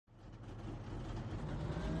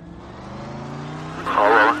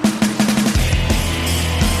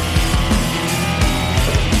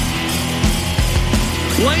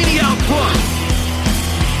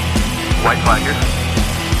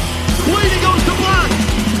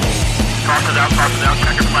out, crosses out,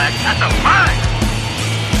 checker flag. That's a fine.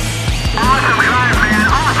 Awesome drive, man.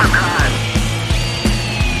 Awesome drive.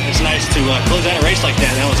 It's nice to close out a race like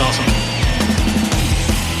that. That was awesome.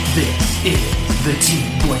 This is the Team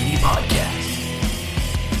Blaney Podcast.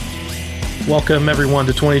 Welcome, everyone,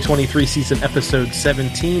 to 2023 season episode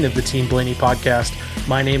 17 of the Team Blaney Podcast.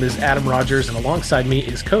 My name is Adam Rogers, and alongside me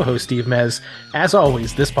is co-host Steve Mez. As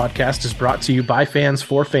always, this podcast is brought to you by fans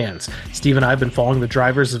for fans. Steve and I have been following the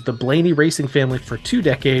drivers of the Blaney racing family for 2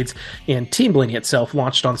 decades, and Team Blaney itself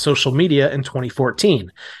launched on social media in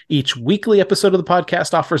 2014. Each weekly episode of the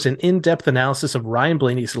podcast offers an in-depth analysis of Ryan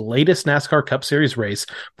Blaney's latest NASCAR Cup Series race,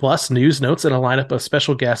 plus news, notes, and a lineup of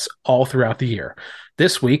special guests all throughout the year.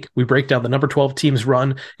 This week, we break down the number 12 team's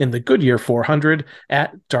run in the Goodyear 400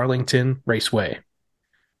 at Darlington Raceway.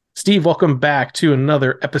 Steve, welcome back to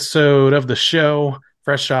another episode of the show,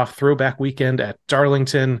 fresh off throwback weekend at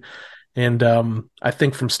Darlington. And I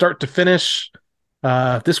think from start to finish,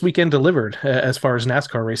 this weekend delivered as far as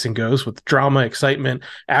NASCAR racing goes, with drama, excitement,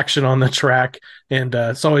 action on the track. And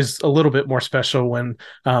it's always a little bit more special when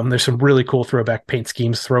there's some really cool throwback paint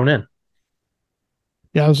schemes thrown in.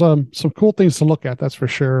 Yeah, it was some cool things to look at, that's for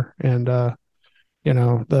sure. And the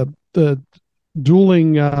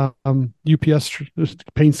dueling UPS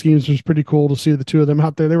paint schemes was pretty cool to see the two of them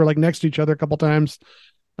out there. They were like next to each other a couple times.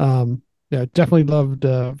 Yeah, definitely loved,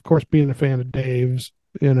 of course, being a fan of Dave's.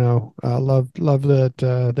 Loved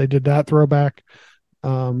that they did that throwback.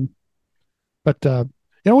 But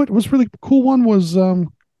what was really cool one was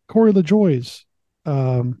Corey LaJoie's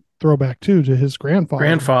throwback too, to his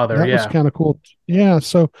grandfather. That was kind of cool. Yeah,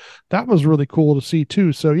 so that was really cool to see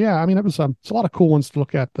too. So yeah, I mean, it's a lot of cool ones to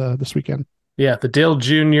look at this weekend. Yeah, the Dale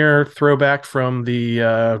Jr. throwback from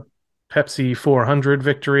the Pepsi 400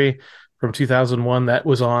 victory from 2001, that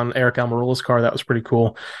was on Eric Almirola's car. That was pretty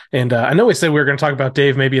cool. And I know we said we were going to talk about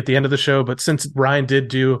Dave maybe at the end of the show, but since Ryan did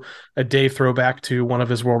do a Dave throwback to one of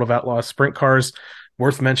his World of Outlaws sprint cars,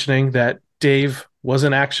 worth mentioning that Dave was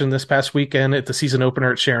in action this past weekend at the season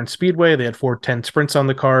opener at Sharon Speedway. They had 410 sprints on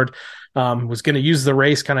the card. Was going to use the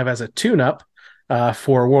race kind of as a tune-up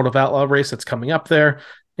for a World of Outlaw race that's coming up there.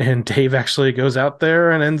 And Dave actually goes out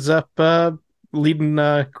there and ends up leading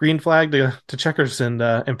green flag to checkers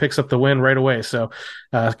and picks up the win right away. So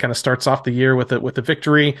kind of starts off the year with the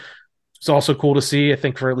victory. It's also cool to see, I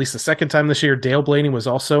think, for at least the second time this year, Dale Blaney was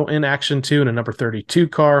also in action too in a number 32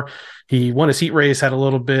 car. He won his heat race, had a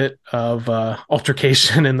little bit of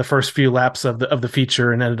altercation in the first few laps of the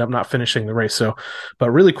feature, and ended up not finishing the race. So,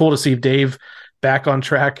 but really cool to see Dave back on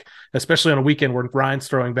track, especially on a weekend where Ryan's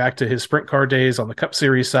throwing back to his sprint car days on the Cup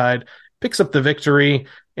Series side, picks up the victory.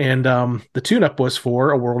 And the tune-up was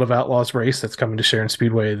for a World of Outlaws race that's coming to Sharon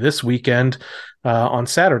Speedway this weekend on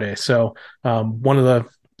Saturday. So one of the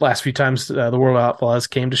last few times the World of Outlaws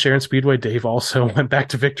came to Sharon Speedway, Dave also went back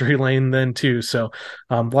to victory lane then too. So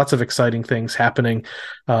lots of exciting things happening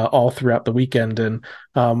all throughout the weekend. And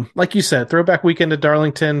like you said, throwback weekend at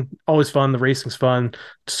Darlington, always fun. The racing's fun.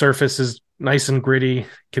 Surface is nice and gritty,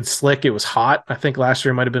 can slick. It was hot. I think last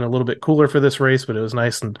year might have been a little bit cooler for this race, but it was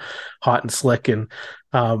nice and hot and slick. And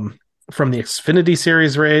from the Xfinity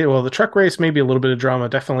Series race, well, the truck race, maybe a little bit of drama.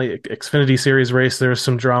 Definitely Xfinity Series race, there's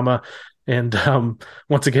some drama. And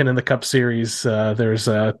once again, in the Cup Series, there's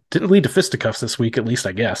didn't lead to fisticuffs this week, at least,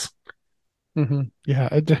 I guess. Mm-hmm.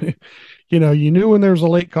 Yeah. You knew when there was a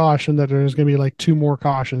late caution that there's going to be like 2 more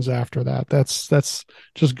cautions after that. That's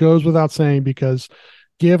just goes without saying, because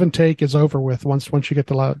give and take is over with once you get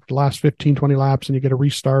the last 15, 20 laps and you get a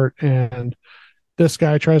restart, and this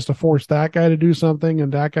guy tries to force that guy to do something,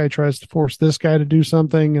 and that guy tries to force this guy to do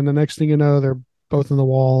something, and the next thing you know, they're both in the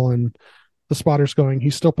wall, and the spotter's going,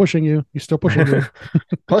 he's still pushing you. He's still pushing you.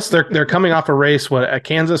 Plus, they're coming off a race at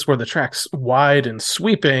Kansas where the track's wide and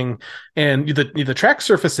sweeping, and the track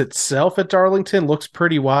surface itself at Darlington looks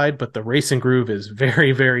pretty wide, but the racing groove is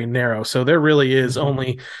very, very narrow. So there really is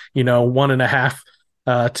only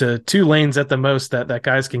 1.5 to 2 lanes at the most that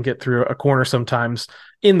guys can get through a corner sometimes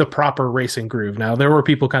in the proper racing groove. Now, there were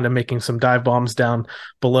people kind of making some dive bombs down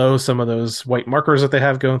below some of those white markers that they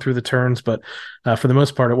have going through the turns, but for the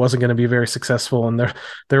most part, it wasn't going to be very successful. And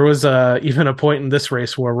there was even a point in this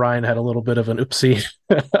race where Ryan had a little bit of an oopsie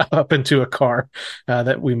up into a car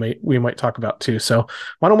that we might talk about too. So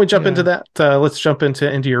why don't we jump into that? Let's jump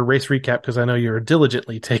into your race recap, because I know you're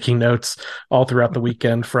diligently taking notes all throughout the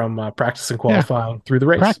weekend from practice and qualifying through the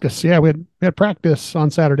race. Practice, yeah, we had practice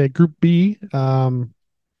on Saturday. Group B.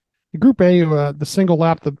 Group A, the single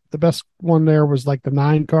lap, the best one there was like the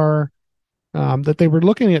 9 car, that they were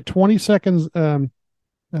looking at 20 seconds,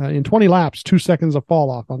 in 20 laps, 2 seconds of fall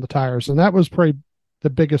off on the tires. And that was pretty the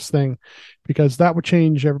biggest thing, because that would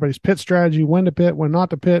change everybody's pit strategy, when to pit, when not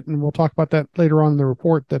to pit. And we'll talk about that later on in the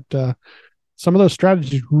report, that some of those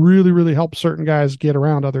strategies really, really help certain guys get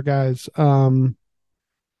around other guys.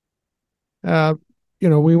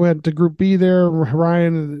 We went to Group B there.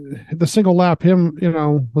 Ryan, the single lap, him,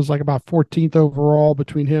 was like about 14th overall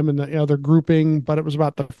between him and the other grouping, but it was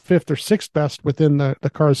about the 5th or 6th best within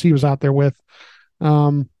the cars he was out there with.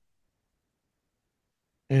 And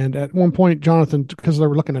at one point, Jonathan, because they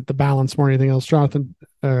were looking at the balance more than anything else,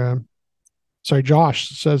 Josh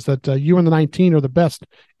says that you and the 19 are the best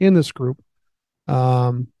in this group. They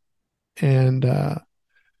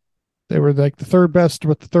were like the 3rd best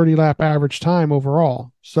with the 30 lap average time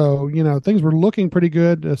overall. So, things were looking pretty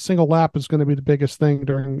good. A single lap is going to be the biggest thing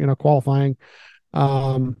during, qualifying.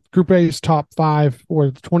 Group A's top 5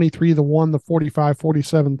 were the 23, the 1, the 45,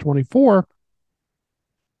 47, 24.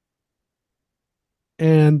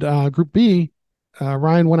 And Group B,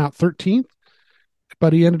 Ryan went out 13th,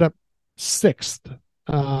 but he ended up 6th.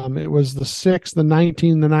 It was the 6, the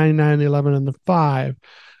 19, the 99, the 11, and the 5.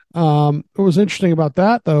 What was interesting about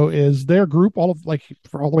that, though, is their group, all the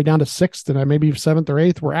way down to 6th and maybe 7th or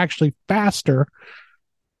 8th, were actually faster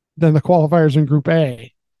than the qualifiers in Group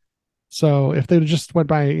A. So if they just went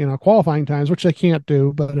by, qualifying times, which they can't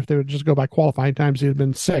do, but if they would just go by qualifying times, he'd have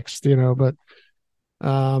been 6th, but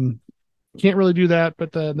can't really do that.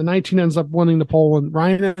 But the 19 ends up winning the pole, and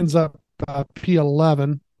Ryan ends up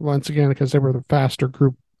P11 once again because they were the faster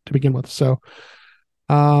group to begin with. So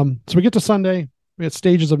we get to Sunday. We had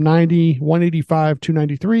stages of 90, 185,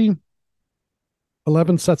 293,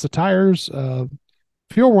 11 sets of tires.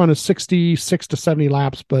 Fuel run is 66 to 70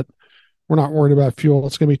 laps, but we're not worried about fuel.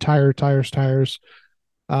 It's going to be tires. Pit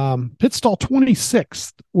stall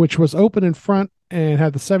 26th, which was open in front and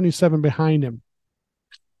had the 77 behind him.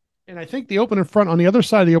 And I think the open in front, on the other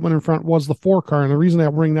side of the open in front, was the 4 car. And the reason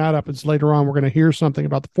I'll bring that up is later on we're going to hear something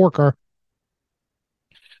about the 4 car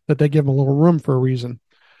that they give him a little room for a reason.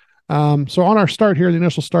 So on our start here, the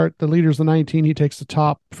initial start, the leader's the 19. He takes the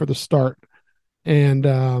top for the start. And,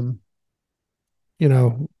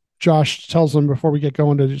 Josh tells them before we get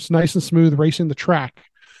going to just nice and smooth racing the track,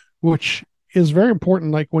 which is very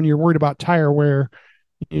important. Like when you're worried about tire wear,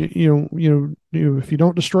 if you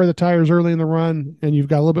don't destroy the tires early in the run and you've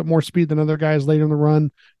got a little bit more speed than other guys later in the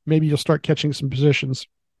run, maybe you'll start catching some positions.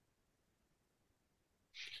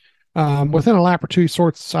 Within a lap or two, he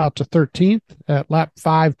sorts out to 13th. At lap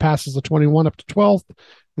 5, passes the 21 up to 12th.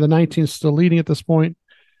 The 19 is still leading at this point.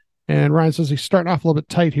 And Ryan says he's starting off a little bit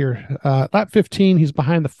tight here. Lap 15, he's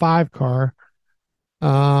behind the 5 car.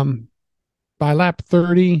 By lap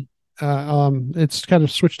 30, it's kind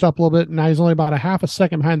of switched up a little bit. Now he's only about a half a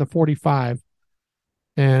second behind the 45.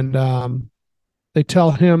 And they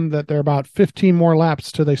tell him that they're about 15 more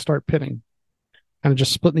laps till they start pitting. Kind of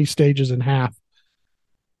just splitting these stages in half.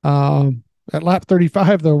 At lap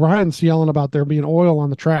 35, though, Ryan's yelling about there being oil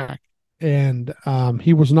on the track. And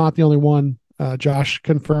he was not the only one. Josh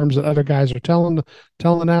confirms that other guys are telling the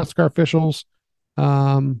NASCAR officials.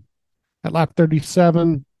 At lap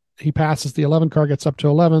 37, he passes the 11 car, gets up to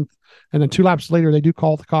 11th. And then 2 laps later, they do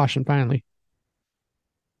call the caution finally.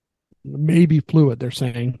 Maybe fluid, they're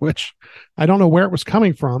saying, which I don't know where it was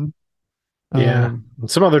coming from. Yeah.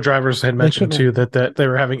 Some other drivers had mentioned too that they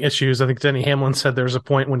were having issues. I think Denny Hamlin said there was a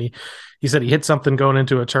point when he said he hit something going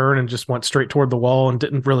into a turn and just went straight toward the wall and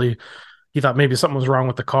didn't really, he thought maybe something was wrong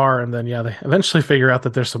with the car. And then, they eventually figure out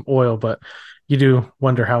that there's some oil, but you do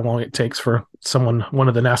wonder how long it takes for one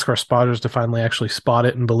of the NASCAR spotters to finally actually spot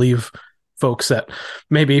it and believe folks that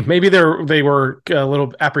maybe they were a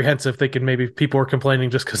little apprehensive, thinking maybe people were complaining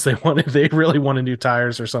just because they really wanted new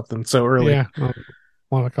tires or something so early. Yeah.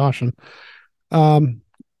 Want a caution.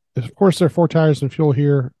 Of course, there are 4 tires and fuel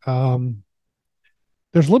here. There's a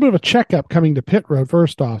little bit of a checkup coming to pit road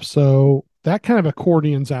first off, so that kind of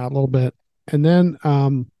accordions out a little bit. And then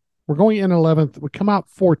we're going in 11th. We come out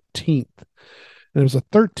 14th. And it was a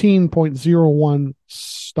 13.01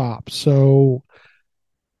 stop. So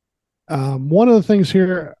one of the things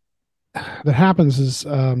here that happens is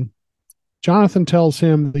Jonathan tells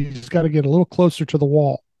him that he's got to get a little closer to the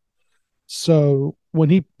wall. So when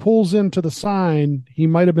he pulls into the sign, he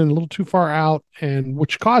might have been a little too far out, and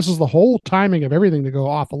which causes the whole timing of everything to go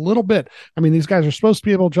off a little bit. I mean, these guys are supposed to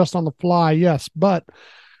be able to adjust on the fly, yes, but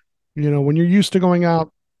when you're used to going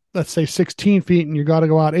out, let's say 16 feet, and you got to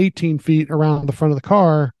go out 18 feet around the front of the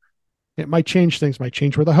car, it might change things, might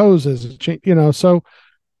change where the hose is, so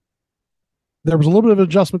there was a little bit of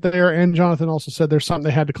adjustment there. And Jonathan also said there's something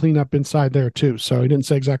they had to clean up inside there too. So he didn't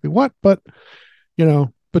say exactly what, but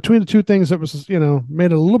between the two things, it was, made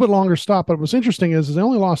it a little bit longer stop. But what was interesting is they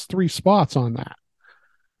only lost 3 spots on that.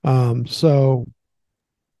 So,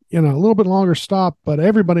 a little bit longer stop, but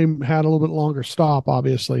everybody had a little bit longer stop,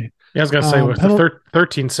 obviously. Yeah, I was gonna say with the Penalty.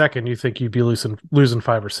 13-second, you think you'd be losing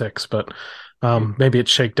 5 or 6, but maybe it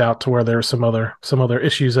shaked out to where there were some other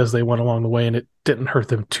issues as they went along the way, and it didn't hurt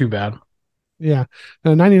them too bad. Yeah.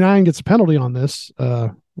 Now, 99 gets a penalty on this.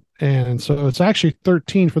 And so it's actually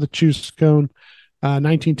 13 for the choose cone.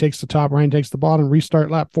 19 takes the top, Ryan takes the bottom,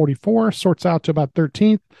 restart lap 44, sorts out to about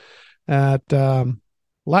 13th. At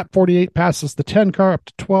lap 48, passes the 10 car up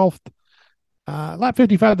to 12th. Lap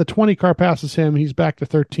 55, the 20 car passes him. He's back to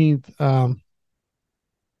 13th. And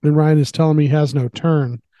Ryan is telling me he has no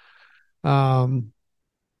turn. Lap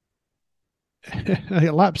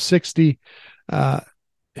 60,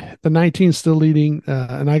 the 19 still leading,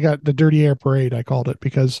 and I got the dirty air parade, I called it,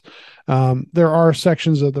 because there are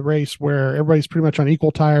sections of the race where everybody's pretty much on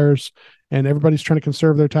equal tires and everybody's trying to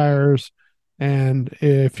conserve their tires. And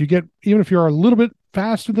even if you're a little bit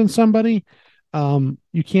faster than somebody,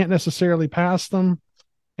 you can't necessarily pass them.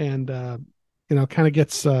 And, kind of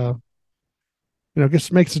gets,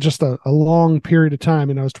 makes it just a long period of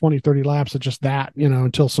time. It's 20, 30 laps of just that,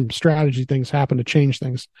 until some strategy things happen to change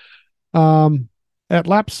things. At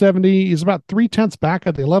lap 70, he's about 3/10 back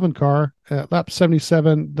at the 11 car. At lap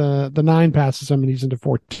 77, the 9 passes him and he's into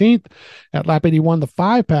 14th. At lap 81, the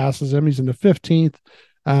 5 passes him. He's into 15th.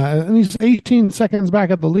 And he's 18 seconds back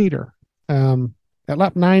at the leader. At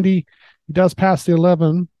lap 90, he does pass the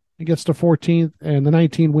 11. He gets to 14th, and the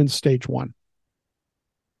 19 wins stage 1.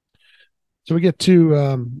 So we get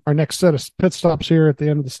to our next set of pit stops here at the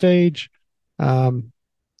end of the stage. And,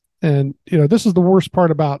 this is the worst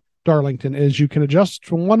part about Darlington is you can adjust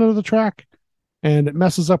from one end of the track and it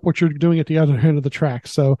messes up what you're doing at the other end of the track.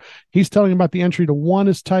 So he's telling about the entry to 1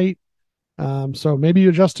 is tight. So maybe you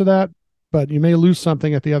adjust to that, but you may lose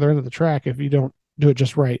something at the other end of the track if you don't do it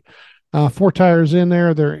just right. 4 tires in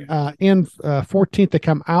there. They're in 14th. They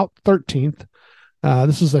come out 13th.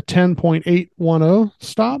 This is a 10.810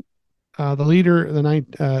 stop. The leader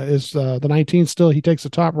is the 19 still. He takes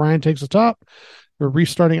the top. Ryan takes the top. We're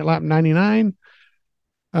restarting at lap 99.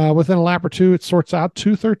 Within a lap or two, it sorts out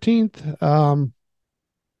to 13th.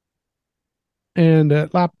 And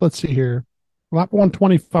at let's see here. Lap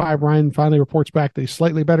 125, Ryan finally reports back that he's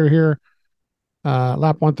slightly better here.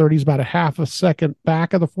 Lap 130 is about a half a second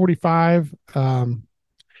back of the 45.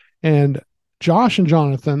 And Josh and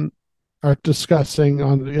Jonathan are discussing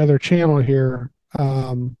on the other channel here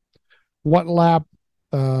what lap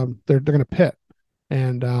they're going to pit.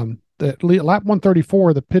 And lap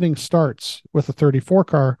 134, the pitting starts with the 34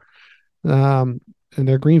 car, and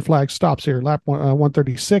their green flag stops here. Lap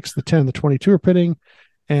 136, the 10, the 22 are pitting,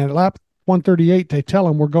 and lap 138, they tell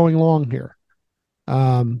them we're going long here.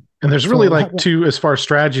 And there's really two, as far as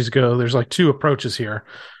strategies go, there's 2 approaches here.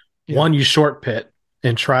 Yeah. One, you short pit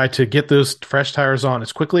and try to get those fresh tires on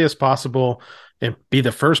as quickly as possible and be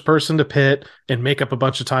the first person to pit and make up a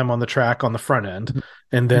bunch of time on the track on the front end.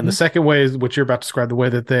 And then the second way is what you're about to describe. The way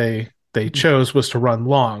that they chose was to run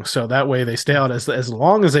long. So that way they stay out as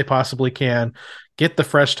long as they possibly can, get the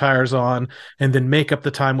fresh tires on, and then make up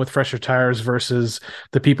the time with fresher tires versus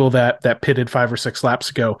the people that pitted 5 or 6 laps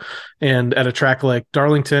ago. And at a track like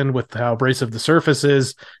Darlington, with how abrasive the surface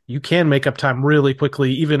is, you can make up time really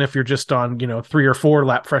quickly, even if you're just on, 3 or 4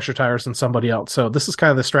 lap fresher tires than somebody else. So this is kind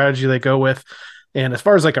of the strategy they go with. And as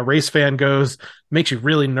far as a race fan goes, it makes you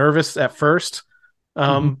really nervous at first.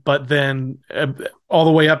 But then all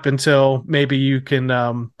the way up until maybe you can,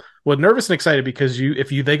 nervous and excited because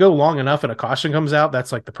they go long enough and a caution comes out, that's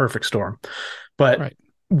the perfect storm. But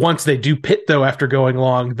once they do pit though, after going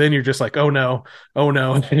long, then you're just oh no.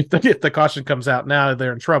 If the caution comes out, now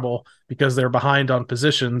they're in trouble because they're behind on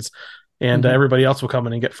positions and everybody else will come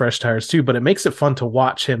in and get fresh tires too. But it makes it fun to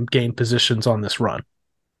watch him gain positions on this run.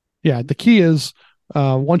 Yeah. The key is,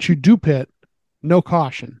 once you do pit, no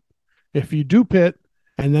caution. If you do pit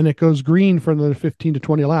and then it goes green for another 15 to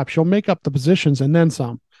 20 laps, you'll make up the positions and then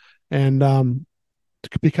some. And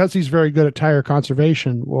because he's very good at tire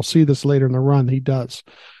conservation, we'll see this later in the run, he does.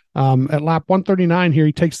 At lap 139 here,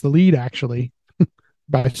 he takes the lead actually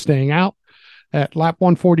by staying out. At lap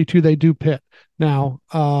 142, they do pit. Now,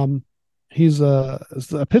 the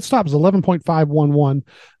pit stop is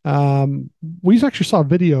 11.511. We actually saw a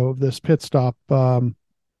video of this pit stop on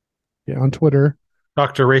Twitter.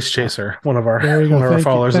 Dr. Race Chaser, one of our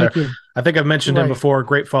followers there. I think I've mentioned him before.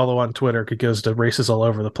 Great follow on Twitter. He goes to races all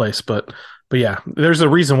over the place. But yeah, there's a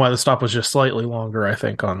reason why the stop was just slightly longer, I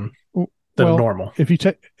think, than normal.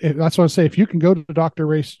 That's what I say. If you can go to Dr.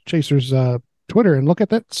 Race Chaser's Twitter and look at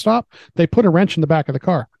that stop, they put a wrench in the back of the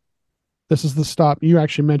car. This is the stop. You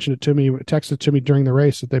actually mentioned it to me, texted to me during the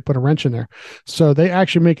race that they put a wrench in there. So they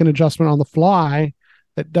actually make an adjustment on the fly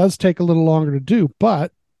that does take a little longer to do,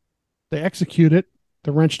 but they execute it.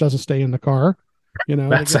 The wrench doesn't stay in the car.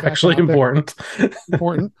 That's actually important.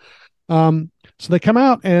 Important. So they come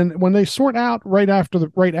out, and when they sort out right after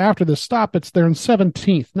the stop, they're in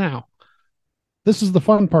 17th. Now, this is the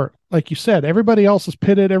fun part. Like you said, everybody else is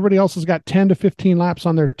pitted. Everybody else has got 10 to 15 laps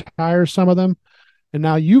on their tires, some of them. And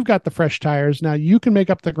now you've got the fresh tires. Now you can make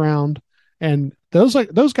up the ground. And those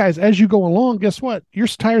guys, as you go along, guess what? Your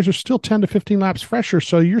tires are still 10 to 15 laps fresher.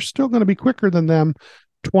 So you're still going to be quicker than them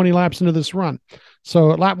 20 laps into this run.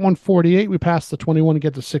 So at lap 148, we passed the 21 to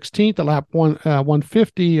get to 16th. At lap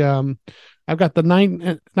 150, I've got the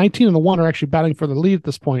 19 and the 1 are actually batting for the lead at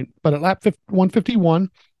this point. But at lap 151,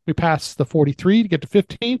 we passed the 43 to get to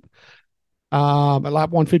 15th. At lap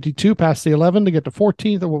 152, past the 11 to get to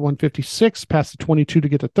 14th. At 156, past the 22 to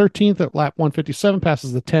get to 13th. At lap 157,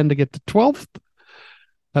 passes the 10 to get to 12th.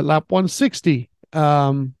 At lap 160,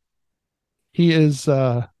 he is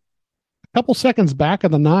a couple seconds back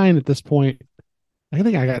of the 9 at this point. I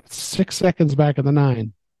think I got 6 seconds back of the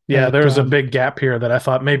 9. Yeah, there was a big gap here that I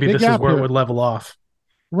thought maybe this is where it would level off.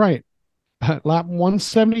 Right. At lap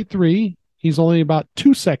 173, he's only about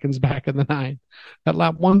 2 seconds back in the 9. At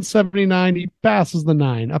lap 179, he passes the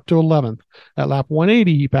 9 up to 11th. At lap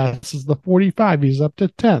 180, he passes the 45. He's up to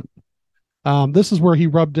 10th. This is where he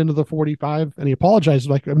rubbed into the 45, and he apologized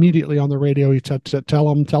like immediately on the radio. He said to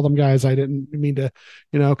tell them, guys, I didn't mean to,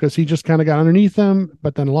 because he just kind of got underneath them,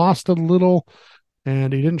 but then lost a little,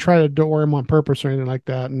 and he didn't try to door him on purpose or anything like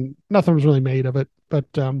that, and nothing was really made of it. But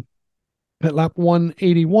at lap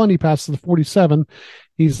 181, he passes the 47.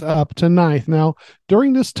 He's up to 9th. Now,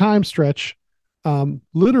 during this time stretch,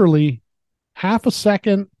 literally half a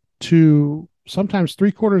second to sometimes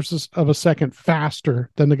 3/4 of a second faster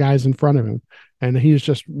than the guys in front of him. And he's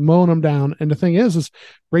just mowing them down. And the thing is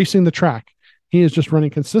racing the track. He is just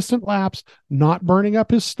running consistent laps, not burning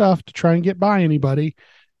up his stuff to try and get by anybody,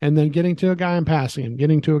 and then getting to a guy and passing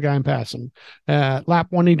him, lap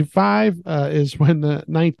 185 is when the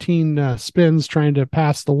 19 spins trying to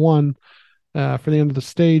pass the 1 for the end of the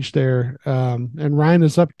stage there. And Ryan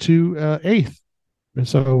is up to 8th. And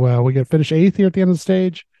so we get finish 8th here at the end of the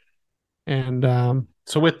stage. And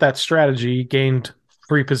so with that strategy, he gained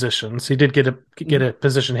 3 positions. He did get a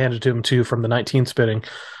position handed to him too from the 19 spinning,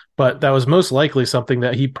 but that was most likely something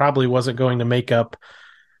that he probably wasn't going to make up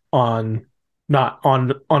on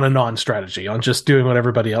a non-strategy, on just doing what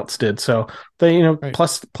everybody else did. So they, right.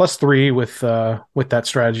 plus 3 with that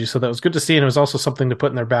strategy. So that was good to see, and it was also something to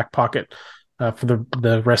put in their back pocket for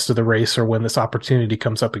the rest of the race or when this opportunity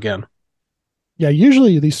comes up again. Yeah,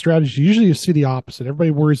 usually these strategies, you see the opposite. Everybody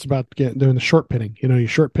worries about doing the short pitting. You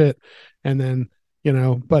short pit, and then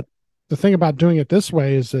But the thing about doing it this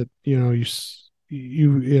way is that you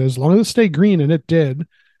as long as it stayed green, and it did,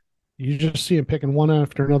 you just see him picking one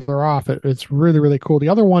after another off. It's really, really cool. The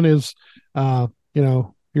other one is,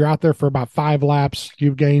 you're out there for about 5 laps.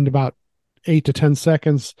 You've gained about 8 to 10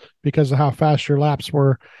 seconds because of how fast your laps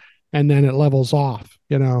were, and then it levels off.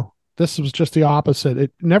 This was just the opposite.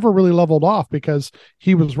 It never really leveled off because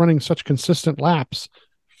he was running such consistent laps.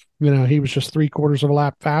 He was just 3/4 of a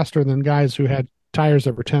lap faster than guys who had tires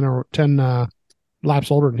that were 10 laps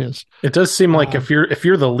older than his. It does seem like if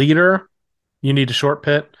you're the leader, you need a short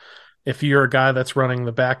pit. If you're a guy that's running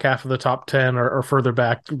the back half of the top 10 or further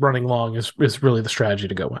back, running long is really the strategy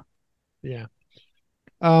to go with. Yeah.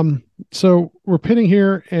 So we're pitting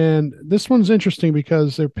here, and this one's interesting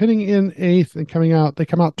because they're pitting in 8th and they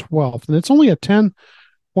come out 12th, and it's only a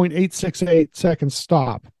 10.868 second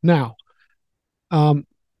stop. Now,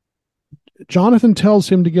 Jonathan tells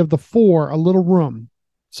him to give the 4 a little room.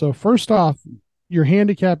 So first off, you're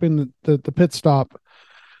handicapping the pit stop,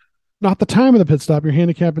 not the time of the pit stop. You're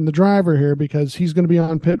handicapping the driver here because he's going to be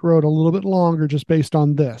on pit road a little bit longer just based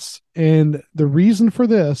on this. And the reason for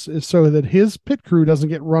this is so that his pit crew doesn't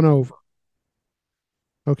get run over.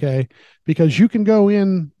 Okay. Because you can go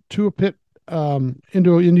into a pit,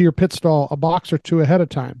 into your pit stall a box or 2 ahead of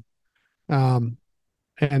time. And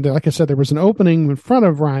like I said, there was an opening in front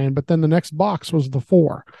of Ryan, but then the next box was the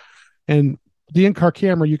 4. And the in-car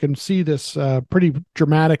camera, you can see this pretty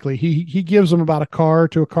dramatically. He gives them about a car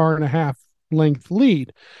to a car and a half length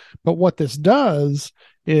lead. But what this does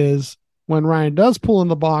is when Ryan does pull in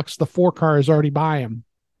the box, the 4 car is already by him,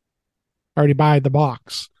 already by the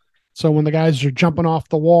box. So when the guys are jumping off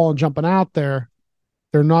the wall and jumping out there,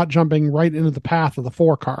 they're not jumping right into the path of the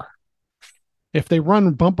 4 car. If they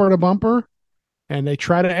run bumper to bumper and they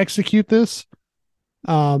try to execute this,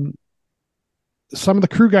 some of the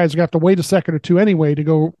crew guys are going to have to wait a second or two anyway to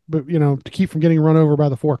go, to keep from getting run over by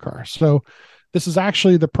the 4 car. So this is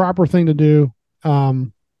actually the proper thing to do.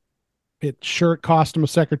 It cost them a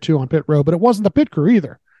second or two on pit road, but it wasn't the pit crew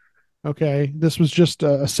either. Okay. This was just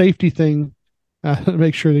a safety thing to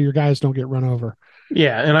make sure that your guys don't get run over.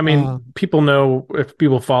 Yeah, and I mean, people know, if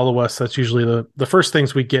people follow us, that's usually the first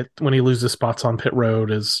things we get when he loses spots on pit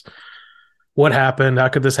road is what happened, how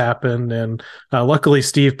could this happen? And luckily,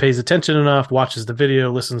 Steve pays attention enough, watches the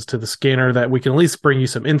video, listens to the scanner, that we can at least bring you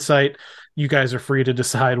some insight. You guys are free to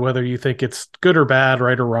decide whether you think it's good or bad,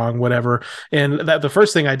 right or wrong, whatever. And that the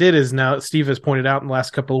first thing I did is, now Steve has pointed out in the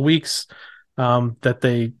last couple of weeks that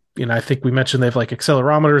they, I think we mentioned they have like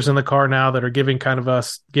accelerometers in the car now that are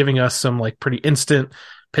giving us some like pretty instant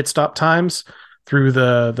pit stop times through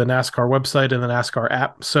the NASCAR website and the NASCAR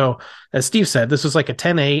app. So as Steve said, this was like a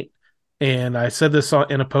 10-8. And I said this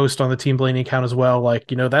in a post on the Team Blaney account as well. Like,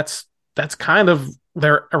 that's kind of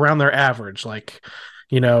around their average, like,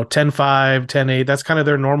 10-5, 10-8, that's kind of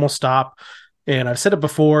their normal stop. And I've said it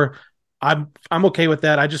before, I'm okay with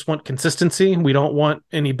that. I just want consistency. We don't want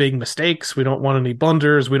any big mistakes. We don't want any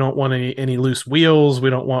blunders. We don't want any loose wheels.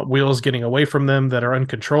 We don't want wheels getting away from them that are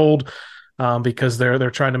uncontrolled because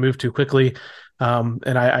they're trying to move too quickly.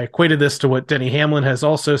 And I equated this to what Denny Hamlin has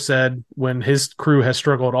also said when his crew has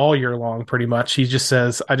struggled all year long, pretty much. He just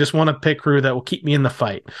says, I just want a pit crew that will keep me in the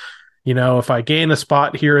fight. If I gain a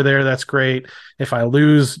spot here or there, that's great. If I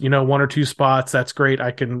lose, 1 or 2 spots, that's great.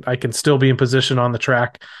 I can still be in position on the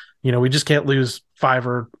track. We just can't lose 5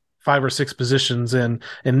 or 6 positions. And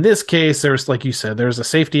in this case, there's, like you said, there's a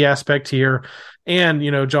safety aspect here. And,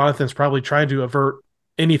 Jonathan's probably trying to avert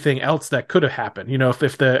anything else that could have happened.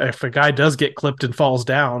 If a guy does get clipped and falls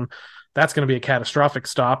down, that's going to be a catastrophic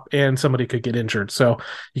stop and somebody could get injured. So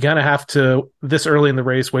you kind of have to, this early in the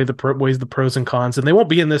race, weighs the pros and cons, and they won't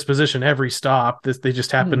be in this position every stop. They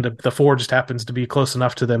just happen to, the 4 just happens to be close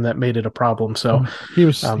enough to them that made it a problem. So he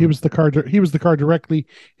was the car directly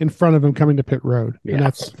in front of him coming to pit road. Yeah. And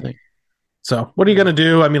that's the thing. So what are you going to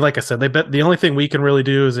do? I mean, like I said, the only thing we can really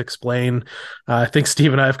do is explain. I think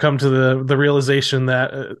Steve and I have come to the realization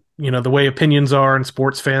that, the way opinions are and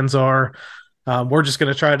sports fans are, we're just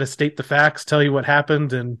going to try to state the facts, tell you what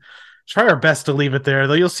happened, and try our best to leave it there.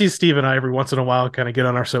 Though you'll see Steve and I every once in a while kind of get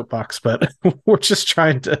on our soapbox, but we're just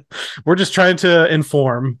trying to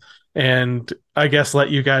inform and I guess let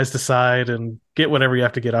you guys decide and get whatever you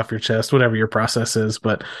have to get off your chest, whatever your process is.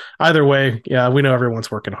 But either way, yeah, we know everyone's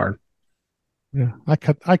working hard. Yeah, I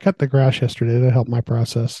cut the grass yesterday to help my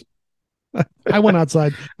process. I went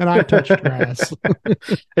outside and I touched grass.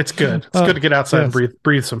 It's good. It's good to get outside and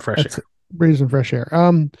breathe some fresh air. Breathe some fresh air.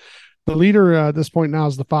 The leader at this point now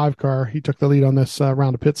is the 5 car. He took the lead on this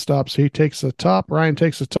round of pit stops. He takes the top. Ryan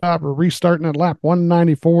takes the top. We're restarting at lap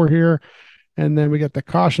 194 here. And then we get the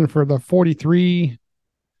caution for the 43.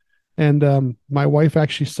 And my wife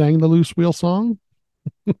actually sang the loose wheel song.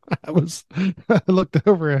 I looked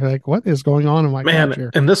over and like, what is going on in my couch here?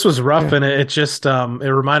 And this was rough, and it just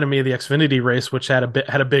it reminded me of the Xfinity race, which had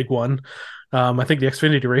a big one. I think the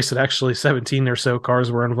Xfinity race had actually 17 or so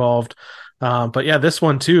cars were involved. But yeah, this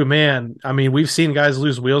one too, man. I mean, we've seen guys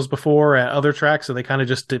lose wheels before at other tracks, so they kind of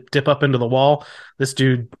just dip up into the wall. This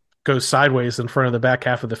dude goes sideways in front of the back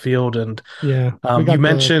half of the field. And yeah, you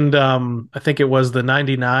mentioned, I think it was the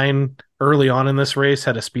 99 early on in this race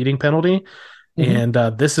had a speeding penalty. Mm-hmm.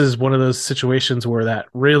 And this is one of those situations where that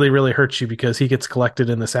really, really hurts you because he gets collected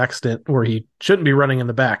in this accident where he shouldn't be running in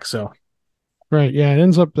the back. So, right. Yeah. It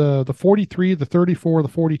ends up the 43, the 34, the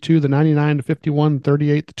 42, the 99, the 51, the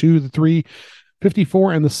 38, the 2, the 3,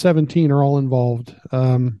 54, and the 17 are all involved.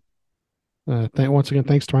 Once again,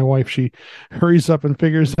 thanks to my wife. She hurries up and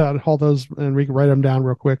figures out all those and we can write them down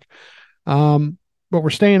real quick. But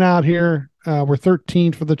we're staying out here. We're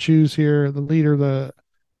 13th for the choose here. The leader,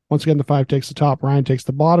 once again, the 5 takes the top. Ryan takes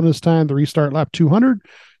the bottom this time. The restart lap 200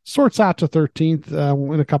 sorts out to 13th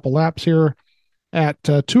in a couple laps here. At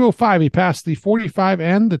 2:05, he passed the 45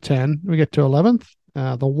 and the 10. We get to 11th.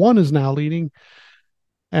 The 1 is now leading.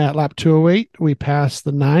 At lap 2:08, we pass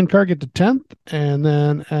the 9 car, get to 10th. And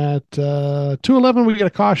then at 2:11, we get a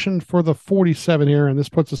caution for the 47 here, and this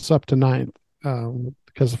puts us up to 9th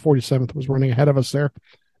because the 47th was running ahead of us there.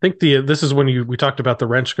 I think this is when we talked about the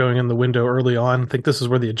wrench going in the window early on. I think this is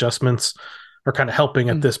where the adjustments are kind of helping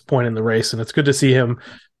at this point in the race. And it's good to see him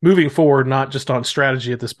moving forward, not just on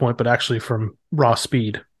strategy at this point, but actually from raw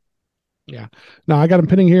speed. Yeah. Now I got him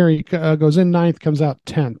pinning here. He goes in 9th, comes out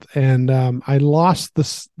 10th. And I lost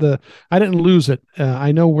I didn't lose it.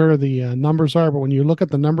 I know where the numbers are, but when you look at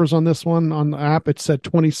the numbers on this one on the app, it said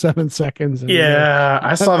 27 seconds. And, yeah,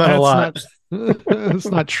 I saw that a lot. It's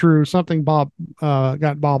not true. Something got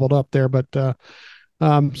bobbled up there, but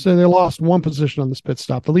so they lost one position on this pit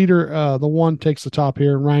stop. The leader, the one takes the top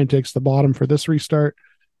here, and Ryan takes the bottom for this restart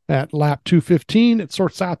at lap 215. It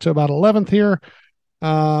sorts out to about 11th here.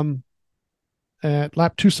 At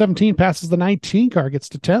lap 217, passes the 19 car, gets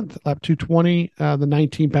to 10th. Lap 220, the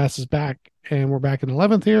 19 passes back, and we're back in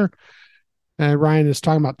 11th here. And Ryan is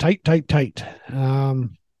talking about tight, tight, tight.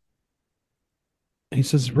 He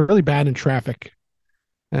says really bad in traffic.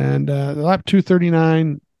 And lap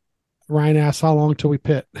 239, Ryan asks how long till we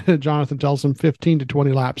pit. Jonathan tells him 15 to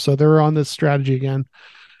 20 laps. So they're on this strategy again.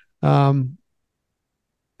 And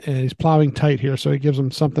he's plowing tight here, so he gives them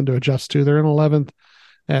something to adjust to. They're in 11th.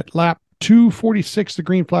 At lap 246, the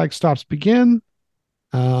green flag stops begin.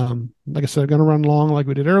 Like I said, I'm going to run long like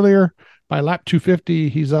we did earlier. By lap 250,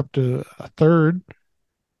 he's up to a third.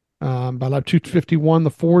 By lap 251, the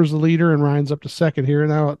 4 is the leader, and Ryan's up to second here.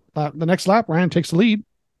 Now, the next lap, Ryan takes the lead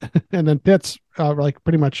and then pits like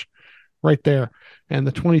pretty much right there. And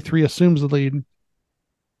the 23 assumes the lead.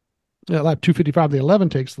 At lap 255, the 11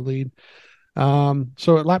 takes the lead.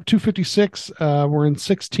 So at lap 256, we're in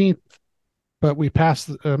 16th, but we passed,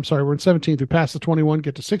 we're in 17th. We passed the 21,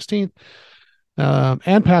 get to 16th,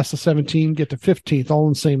 and past the 17, get to 15th, all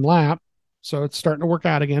in the same lap. So it's starting to work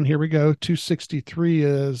out again. Here we go. 263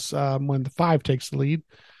 is when the 5 takes the lead.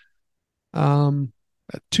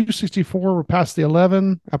 At 264, we're past the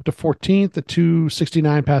 11, up to 14th. At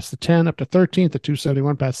 269, past the 10, up to 13th. At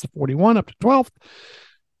 271, past the 41, up to 12th.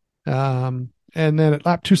 And then at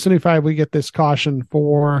lap 275, we get this caution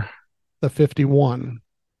for the 51.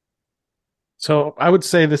 So I would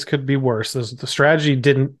say this could be worse. The strategy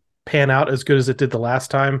didn't pan out as good as it did the last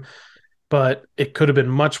time, but it could have been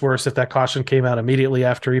much worse if that caution came out immediately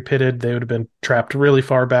after he pitted. They would have been trapped really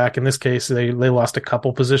far back. In this case, they lost a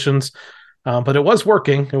couple positions, but it was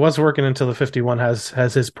working. It was working until the 51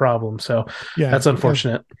 has his problem. So yeah, that's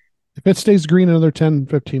unfortunate. If it stays green another 10,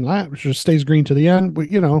 15 laps, just stays green to the end,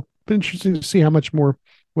 been interesting to see how much more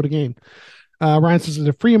would have gained. Ryan says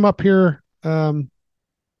to free him up here, and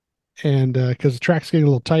because the track's getting a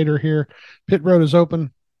little tighter here, pit road is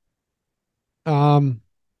open.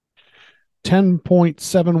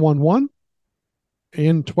 10.711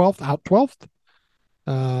 in 12th, out 12th.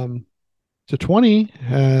 To 20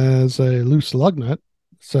 has a loose lug nut,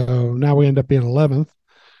 so now we end up being 11th.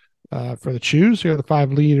 For the choose here, the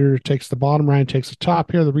 5 leader takes the bottom. Ryan takes the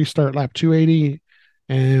top here. The restart lap 280,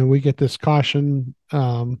 and we get this caution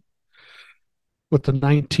with the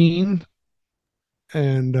 19,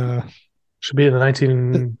 and should be in the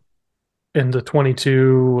 19 and the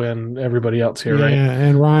 22 and everybody else here, right? Yeah,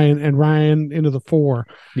 and Ryan into the 4.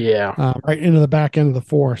 Yeah, right into the back end of the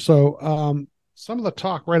 4. So some of the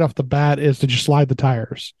talk right off the bat is to just slide the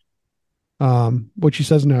tires, which he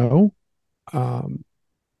says no.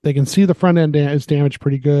 They can see the front end is damaged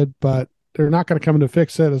pretty good, but they're not going to come in to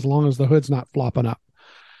fix it as long as the hood's not flopping up.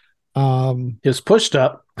 He was pushed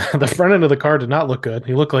up. The front end of the car did not look good.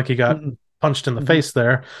 He looked like he got punched in the face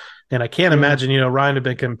there. And I can't imagine, Ryan had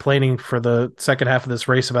been complaining for the second half of this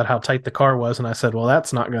race about how tight the car was. And I said, well,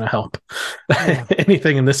 that's not going to help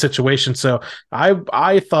anything in this situation. So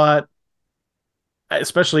I thought,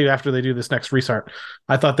 especially after they do this next restart,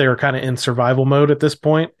 I thought they were kind of in survival mode at this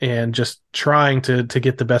point and just trying to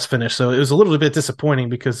get the best finish. So it was a little bit disappointing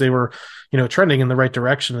because they were, trending in the right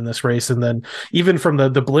direction in this race. And then even from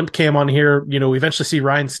the blimp cam on here, we eventually see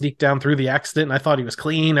Ryan sneak down through the accident, and I thought he was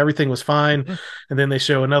clean. Everything was fine. And then they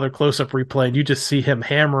show another close-up replay, and you just see him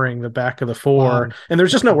hammering the back of the 4. And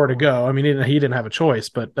there's just nowhere to go. I mean, he didn't have a choice,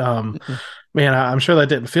 but man, I'm sure that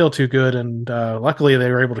didn't feel too good. And luckily they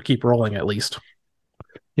were able to keep rolling at least.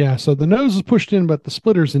 Yeah, so the nose is pushed in, but the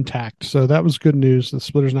splitter's intact. So that was good news. The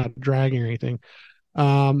splitter's not dragging or anything.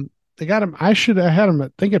 They got him. I had him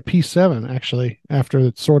at P7, actually, after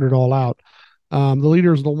it sorted all out. The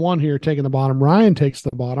leader is the 1 here taking the bottom. Ryan takes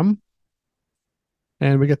the bottom.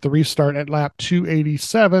 And we get the restart at lap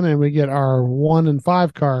 287, and we get our 1 and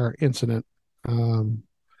 5 car incident. I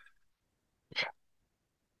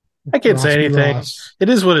can't say anything. Ross. It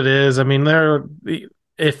is what it is. I mean,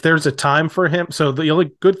 if there's a time for him, so the only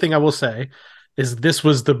good thing I will say is this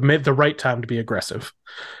was the right time to be aggressive.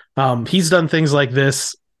 He's done things like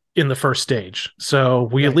this in the first stage, so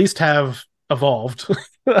we at least have evolved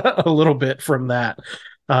a little bit from that.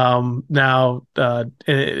 Now,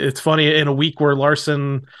 it's funny, in a week where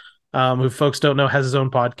Larson, who folks don't know has his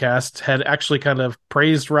own podcast, had actually kind of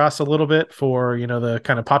praised Ross a little bit for, the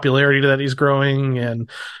kind of popularity that he's growing and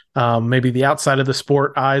maybe the outside of the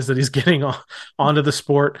sport eyes that he's getting onto the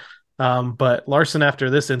sport. But Larson, after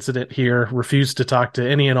this incident here, refused to talk to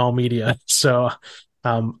any and all media. So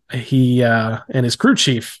He and his crew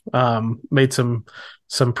chief made some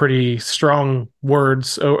pretty strong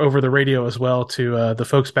words over the radio as well to the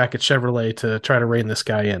folks back at Chevrolet to try to rein this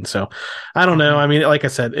guy in. So I don't know. I mean, like I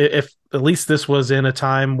said, if at least this was in a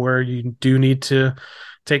time where you do need to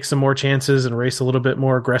take some more chances and race a little bit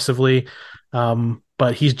more aggressively.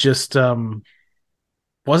 But he's just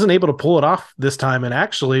wasn't able to pull it off this time. And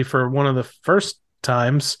actually, for one of the first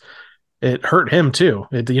times, it hurt him too.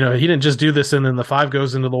 He didn't just do this and then the 5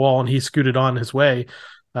 goes into the wall and he scooted on his way.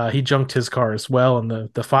 He junked his car as well, and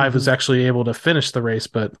the 5 was actually able to finish the race,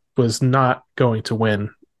 but was not going to win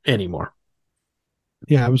anymore.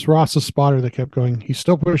 Yeah, it was Ross's spotter that kept going. He's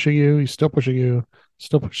still pushing you. He's still pushing you.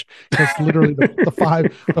 Still pushing. That's literally the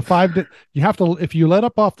 5. The 5. You have to. If you let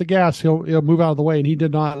up off the gas, he'll move out of the way, and he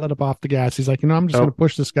did not let up off the gas. He's like, I'm just going to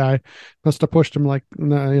push this guy. Must have pushed him like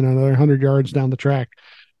another 100 yards down the track.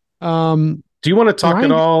 Do you want to talk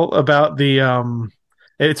at all about the?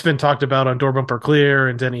 It's been talked about on Door Bumper Clear,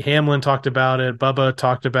 and Denny Hamlin talked about it. Bubba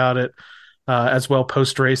talked about it as well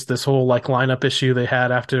post race. This whole like lineup issue they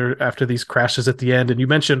had after these crashes at the end. And you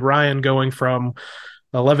mentioned Ryan going from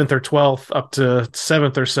 11th or 12th up to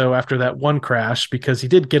 7th or so after that one crash, because he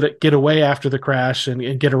did get away after the crash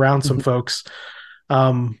and get around some folks.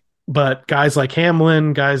 But guys like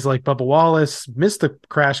Hamlin, guys like Bubba Wallace missed the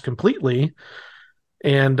crash completely,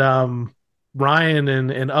 and Ryan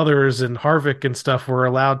and others and Harvick and stuff were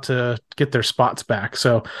allowed to get their spots back.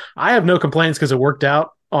 So I have no complaints because it worked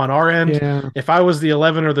out on our end. Yeah. If I was the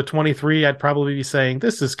 11 or the 23, I'd probably be saying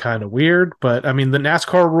this is kind of weird. But I mean, the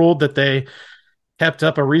NASCAR ruled that they kept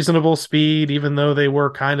up a reasonable speed, even though they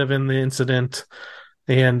were kind of in the incident.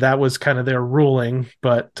 And that was kind of their ruling.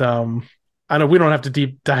 But I know we don't have to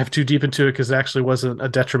dive too deep into it because it actually wasn't a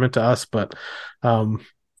detriment to us. But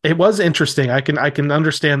it was interesting. I can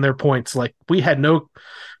understand their points. Like we had no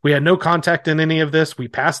contact in any of this. We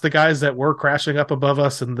passed the guys that were crashing up above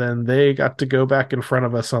us, and then they got to go back in front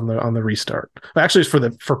of us on the restart. Well, actually,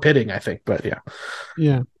 it's for pitting, I think. But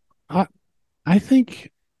yeah. I think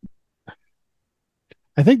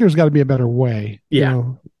there's got to be a better way.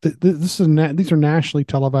 Yeah. These are nationally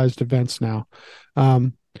televised events now,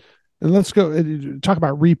 and let's go talk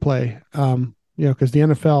about replay. Because the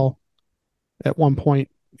NFL at one point,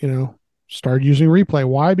 started using replay.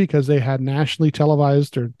 Why? Because they had nationally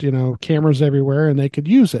televised or, cameras everywhere and they could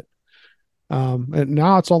use it. And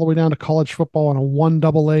now it's all the way down to college football on a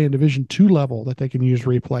 1AA and Division II level that they can use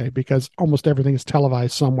replay because almost everything is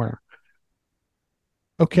televised somewhere.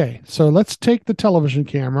 Okay, so let's take the television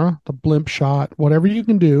camera, the blimp shot, whatever you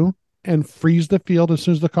can do, and freeze the field as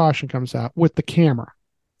soon as the caution comes out with the camera.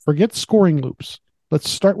 Forget scoring loops. Let's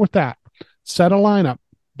start with that. Set a lineup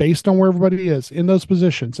based on where everybody is in those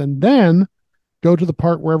positions, and then go to the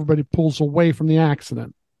part where everybody pulls away from the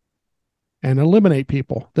accident and eliminate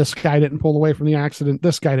people. This guy didn't pull away from the accident.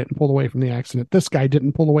 This guy didn't pull away from the accident. This guy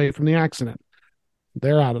didn't pull away from the accident.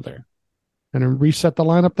 They're out of there. And then reset the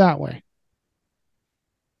lineup that way.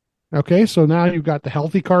 Okay, so now you've got the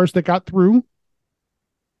healthy cars that got through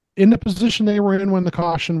in the position they were in when the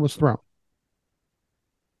caution was thrown.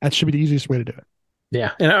 That should be the easiest way to do it.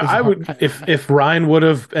 Yeah, and I would if Ryan would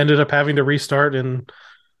have ended up having to restart and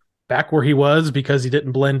back where he was because he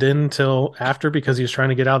didn't blend in until after because he was trying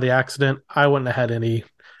to get out of the accident, I wouldn't have had any.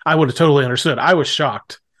 I would have totally understood. I was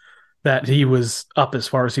shocked that he was up as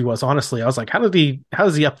far as he was. Honestly, I was like, how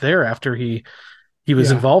is he up there after he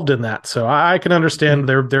was involved in that? So I can understand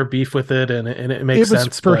their beef with it, and it makes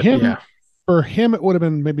sense for him. Yeah. For him, it would have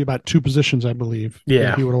been maybe about 2 positions, I believe.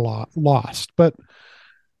 Yeah, he would have lost, but.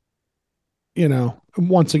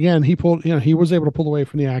 Once again, he was able to pull away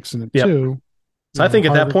from the accident too. So I think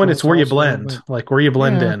at that point, it's where you blend,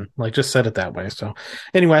 in, like just said it that way. So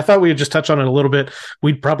anyway, I thought we would just touch on it a little bit.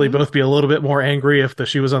 We'd probably both be a little bit more angry if the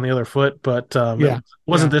shoe was on the other foot, but it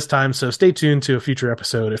wasn't this time. So stay tuned to a future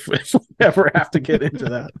episode if we ever have to get into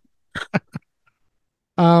that.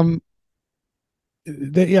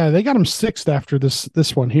 They got him 6th after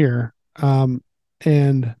this one here.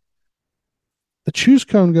 And the choose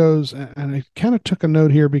cone goes, and I kind of took a note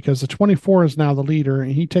here because the 24 is now the leader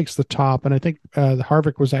and he takes the top. And I think the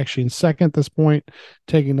Harvick was actually in 2nd at this point,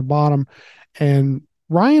 taking the bottom. And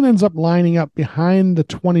Ryan ends up lining up behind the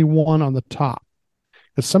 21 on the top.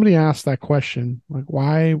 Because somebody asked that question, like,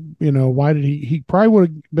 why did he probably would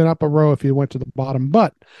have been up a row if he went to the bottom.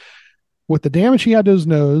 But with the damage he had to his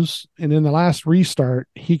nose, and in the last restart,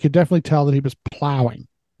 he could definitely tell that he was plowing,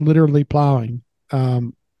 literally plowing.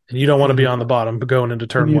 And you don't want to be on the bottom, but going into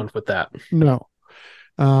turn 1 with that. No.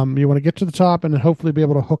 You want to get to the top and then hopefully be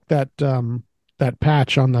able to hook that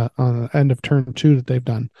patch on the end of turn 2 that they've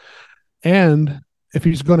done. And if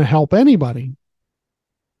he's going to help anybody,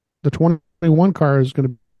 the 21 car is going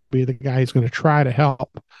to be the guy who's going to try to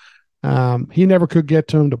help. He never could get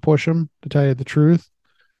to him to push him, to tell you the truth.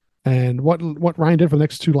 And what Ryan did for the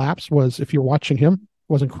next 2 laps was, if you're watching him,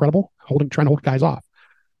 was incredible, trying to hold guys off,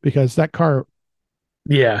 because that car.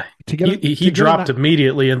 Yeah, he dropped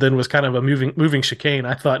immediately and then was kind of a moving chicane.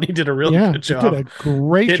 I thought he did a really good job. He did a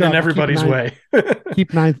great getting job in everybody's way.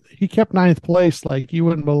 He kept 9th place like you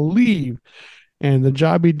wouldn't believe. And the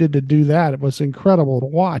job he did to do that, it was incredible to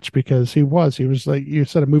watch, because he was like you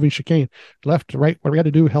said, a moving chicane, left to right. What we had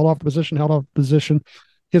to do, held off position.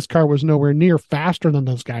 His car was nowhere near faster than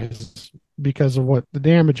those guys because of what the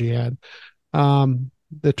damage he had.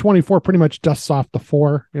 The 24 pretty much dusts off the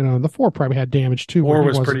 4. The 4 probably had damage too. 4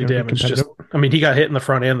 was pretty damaged. He got hit in the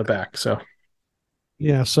front and the back. So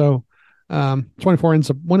yeah, 24 ends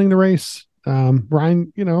up winning the race.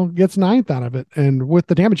 Ryan, gets 9th out of it, and with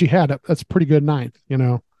the damage he had, that's a pretty good 9th.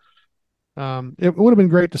 It would have been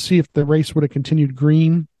great to see if the race would have continued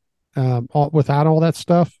green, without all that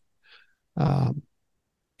stuff.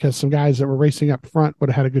 Because some guys that were racing up front would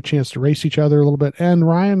have had a good chance to race each other a little bit. And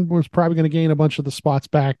Ryan was probably going to gain a bunch of the spots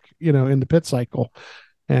back, in the pit cycle,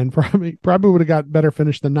 and probably would have got better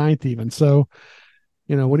finish than 9th even. So,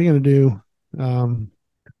 what are you going to do?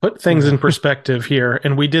 Put things in perspective here.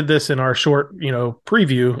 And we did this in our short,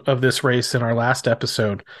 preview of this race in our last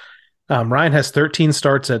episode. Ryan has 13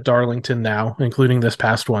 starts at Darlington now, including this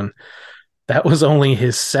past one. That was only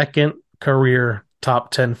his 2nd career top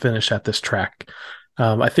 10 finish at this track.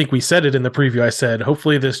 I think we said it in the preview. I said,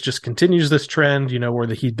 hopefully this just continues this trend, where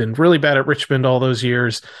he'd been really bad at Richmond all those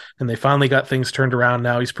years, and they finally got things turned around.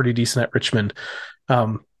 Now he's pretty decent at Richmond.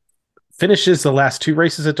 Finishes the last 2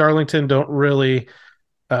 races at Darlington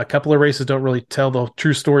a couple of races don't really tell the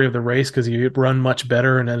true story of the race, because he run much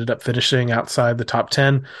better and ended up finishing outside the top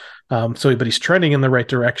 10. But he's trending in the right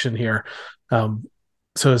direction here.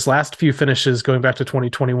 So his last few finishes going back to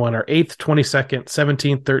 2021 are 8th, 22nd,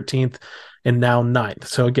 17th, 13th, and now 9th.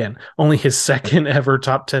 So again, only his 2nd ever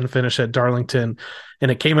top 10 finish at Darlington. And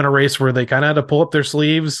it came in a race where they kind of had to pull up their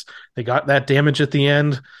sleeves. They got that damage at the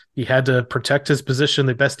end. He had to protect his position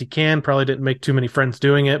the best he can. Probably didn't make too many friends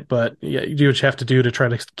doing it, but yeah, you do what you have to do to try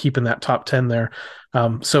to keep in that top 10 there.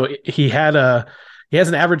 So he has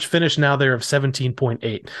an average finish now there of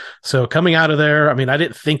 17.8. So coming out of there, I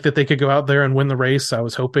didn't think that they could go out there and win the race. I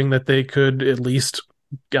was hoping that they could at least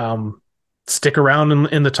stick around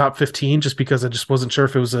in the top 15, just because I just wasn't sure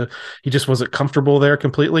if he just wasn't comfortable there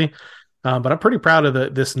completely. But I'm pretty proud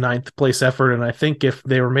of this 9th place effort. And I think if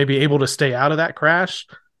they were maybe able to stay out of that crash,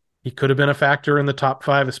 he could have been a factor in the top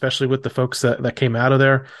 5, especially with the folks that came out of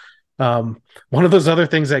there. One of those other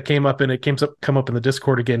things that came up, and it come up in the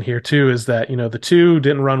Discord again here too, is that, the 2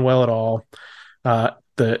 didn't run well at all.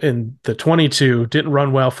 The 22 didn't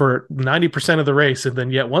run well for 90% of the race. And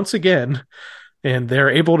then yet once again, and they're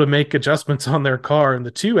able to make adjustments on their car. And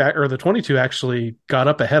the 22 actually got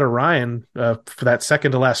up ahead of Ryan for that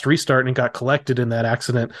second to last restart and got collected in that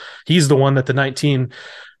accident. He's the one that the 19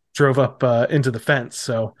 drove up into the fence.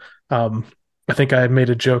 So I think I made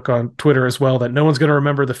a joke on Twitter as well that no one's going to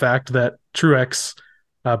remember the fact that Truex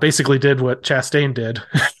basically did what Chastain did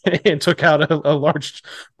and took out a large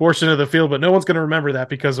portion of the field, but no one's going to remember that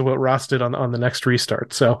because of what Ross did on the next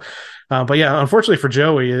restart. So, but yeah, unfortunately for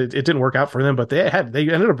Joey, it didn't work out for them, but they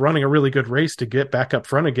ended up running a really good race to get back up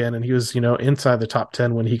front again. And he was, inside the top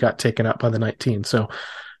 10 when he got taken out by the 19. So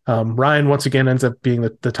Ryan once again ends up being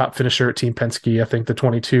the top finisher at Team Penske. I think the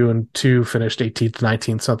 22 and 2 finished 18th,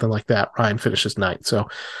 19th, something like that. Ryan finishes 9th. So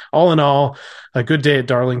all in all, a good day at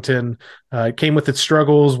Darlington. It came with its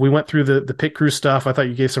struggles. We went through the pit crew stuff. I thought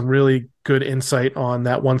you gave some really good insight on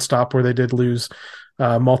that one stop where they did lose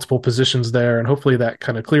multiple positions there. And hopefully that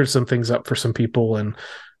kind of cleared some things up for some people. And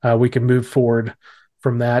we can move forward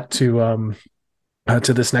from that to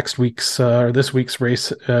this week's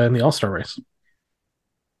race in the All-Star race.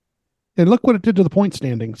 And look what it did to the point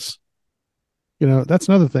standings. That's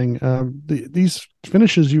another thing. These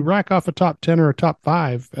finishes, you rack off a top 10 or a top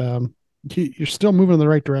 5, you're still moving in the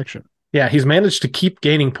right direction. Yeah, he's managed to keep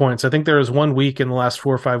gaining points. I think there was 1 week in the last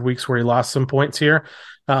 4 or 5 weeks where he lost some points here.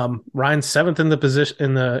 Ryan's 7th in the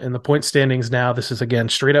position in the point standings now. This is again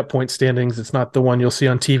straight up point standings. It's not the one you'll see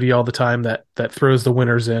on TV all the time that throws the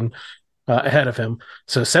winners in ahead of him.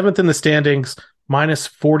 So 7th in the standings. Minus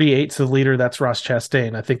 48 to the leader. That's Ross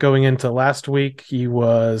Chastain. I think going into last week, he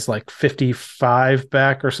was like 55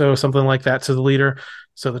 back or so, something like that to the leader.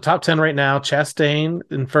 So the top 10 right now, Chastain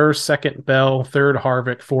in first, second Bell, third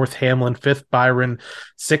Harvick, fourth Hamlin, fifth Byron,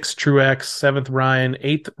 sixth Truex, seventh Ryan,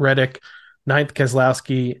 eighth Reddick, ninth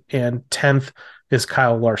Keselowski, and 10th is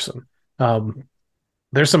Kyle Larson.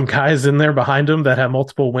 there's some guys in there behind him that have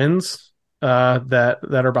multiple wins that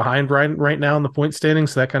are behind right now in the point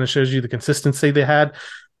standings. So that kind of shows you the consistency they had.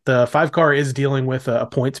 The 5 car is dealing with a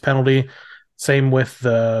points penalty. Same with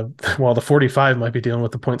the 45 might be dealing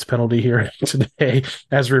with the points penalty here today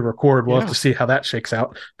as we record. We'll have to see how that shakes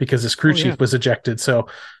out because his crew chief was ejected. So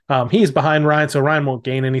he's behind Ryan. So Ryan won't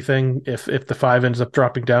gain anything if the 5 ends up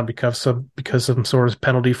dropping down because of some sort of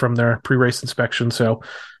penalty from their pre-race inspection. So,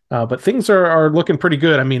 but things are looking pretty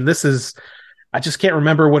good. I mean, I just can't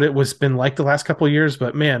remember what it was been like the last couple of years,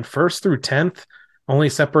 but man, 1st through 10th, only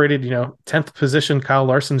separated, 10th position. Kyle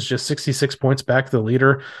Larson's just 66 points back to the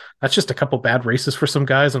leader. That's just a couple bad races for some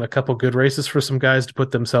guys and a couple good races for some guys to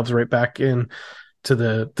put themselves right back in to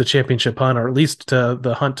the championship hunt, or at least to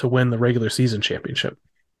the hunt to win the regular season championship.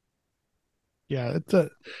 Yeah,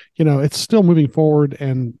 it's still moving forward,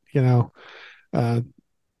 and I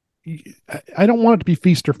don't want it to be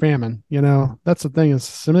feast or famine. That's the thing, is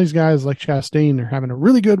some of these guys like Chastain are having a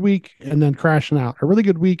really good week and then crashing out, a really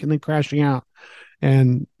good week and then crashing out.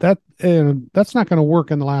 And that's not going to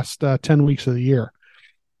work in the last 10 weeks of the year.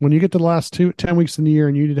 When you get to the last 10 weeks in the year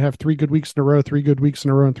and you need to have 3 good weeks in a row, 3 good weeks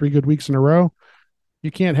in a row, and 3 good weeks in a row,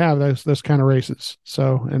 you can't have those kind of races.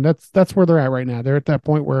 So, and that's where they're at right now. They're at that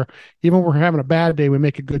point where even when we're having a bad day, we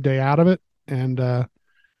make a good day out of it. And if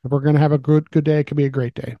we're going to have a good day, it could be a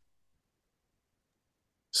great day.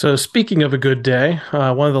 So speaking of a good day,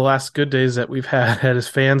 one of the last good days that we've had as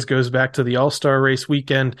fans goes back to the All-Star Race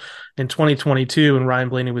weekend in 2022, and Ryan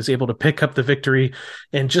Blaney was able to pick up the victory,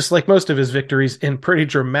 and just like most of his victories, in pretty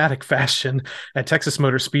dramatic fashion at Texas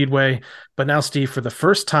Motor Speedway. But now, Steve, for the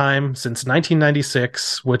first time since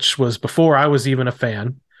 1996, which was before I was even a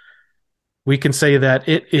fan, we can say that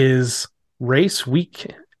it is race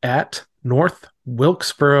week at North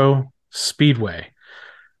Wilkesboro Speedway.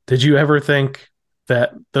 Did you ever think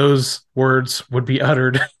that those words would be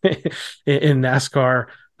uttered in NASCAR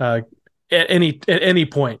at any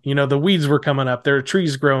point? The weeds were coming up. There are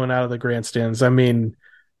trees growing out of the grandstands. I mean,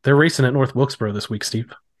 they're racing at North Wilkesboro this week,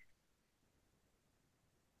 Steve.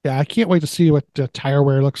 Yeah, I can't wait to see what tire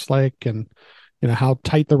wear looks like, and how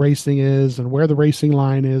tight the racing is and where the racing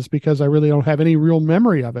line is, because I really don't have any real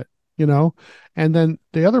memory of it. And then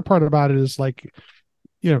the other part about it is, like,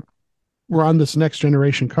 we're on this next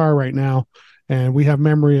generation car right now, and we have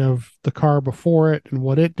memory of the car before it and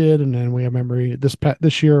what it did, and then we have memory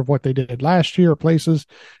this year of what they did last year at places.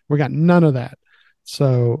 We got none of that.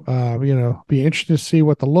 So, be interested to see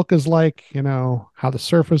what the look is like, how the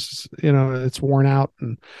surface, it's worn out,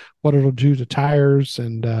 and what it'll do to tires.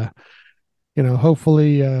 And,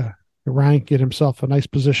 hopefully Ryan can get himself a nice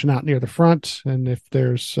position out near the front. And if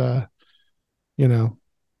there's,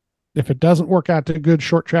 if it doesn't work out to good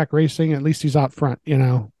short track racing, at least he's out front,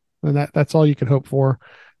 and that's all you can hope for.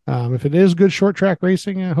 If it is good short track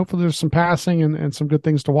racing, hopefully there's some passing and some good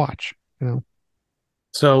things to watch.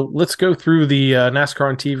 So let's go through the NASCAR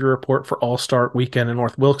on TV report for All-Star Weekend in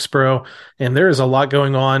North Wilkesboro. And there is a lot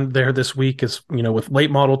going on there this week, as with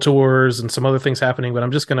late model tours and some other things happening, but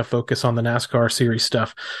I'm just going to focus on the NASCAR series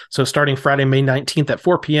stuff. So starting Friday, May 19th at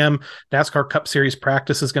 4 p.m., NASCAR Cup Series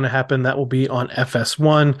practice is going to happen. That will be on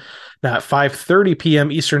FS1. Now at 5:30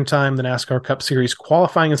 p.m. Eastern Time, the NASCAR Cup Series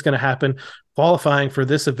qualifying is going to happen. Qualifying for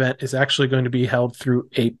this event is actually going to be held through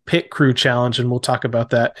a pit crew challenge, and we'll talk about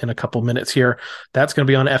that in a couple minutes here. That's going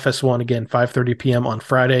to be on FS1 again, 5:30 p.m. on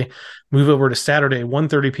Friday. Move over to Saturday,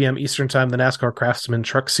 1:30 p.m. Eastern Time, the NASCAR Craftsman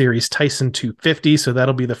Truck Series Tyson 250. So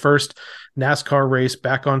that'll be the first NASCAR race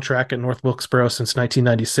back on track at North Wilkesboro since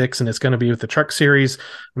 1996, and it's going to be with the Truck Series.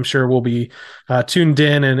 I'm sure we'll be tuned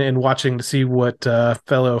in and watching to see what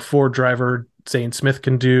fellow Ford driver Zane Smith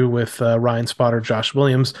can do with Ryan spotter Josh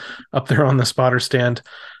Williams up there on the spotter stand.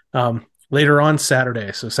 Later on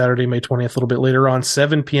Saturday, so Saturday, May 20th, a little bit later on,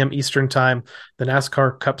 7 p.m. Eastern Time, the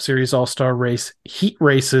NASCAR Cup Series All-Star Race Heat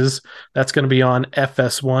Races. That's going to be on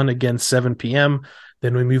FS1, again, 7 p.m.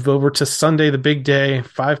 Then we move over to Sunday, the big day,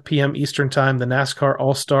 5 p.m. Eastern Time, the NASCAR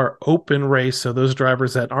All-Star Open Race. So those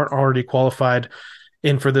drivers that aren't already qualified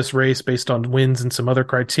in for this race based on wins and some other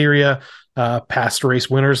criteria, past race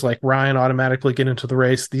winners like Ryan automatically get into the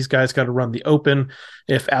race. These guys got to run the Open.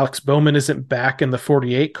 If Alex Bowman isn't back in the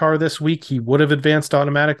 48 car this week, he would have advanced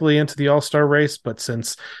automatically into the All-Star race. But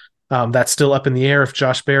since that's still up in the air, if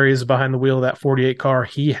Josh Berry is behind the wheel of that 48 car,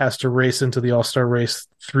 he has to race into the All-Star race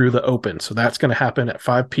through the Open. So that's going to happen at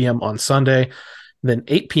 5 p.m. on Sunday. Then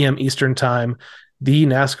 8 p.m. Eastern Time, the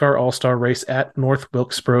NASCAR All-Star race at North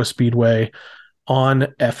Wilkesboro Speedway on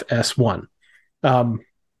FS1.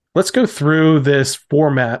 Let's go through this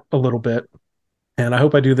format a little bit. And I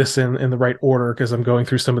hope I do this in the right order because I'm going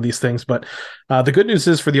through some of these things. But the good news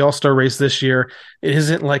is for the All-Star race this year, it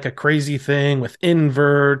isn't like a crazy thing with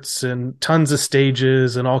inverts and tons of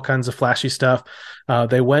stages and all kinds of flashy stuff. I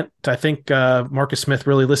think Marcus Smith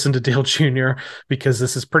really listened to Dale Jr. because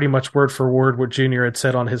this is pretty much word for word what Jr. had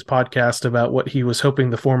said on his podcast about what he was hoping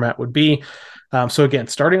the format would be. So again,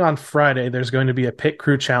 starting on Friday, there's going to be a pit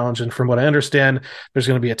crew challenge. And from what I understand, there's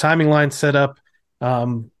going to be a timing line set up.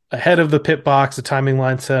 Ahead of the pit box, a timing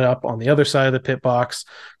line set up on the other side of the pit box.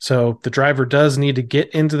 So the driver does need to get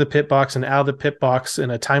into the pit box and out of the pit box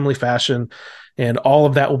in a timely fashion. And all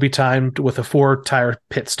of that will be timed with a 4-tire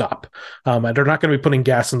pit stop. They're not going to be putting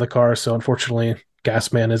gas in the car. So unfortunately,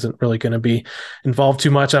 Gas Man isn't really going to be involved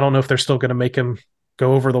too much. I don't know if they're still going to make him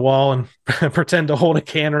go over the wall and pretend to hold a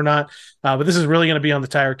can or not. But this is really going to be on the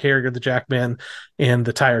tire carrier, the Jackman, and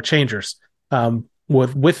the tire changers.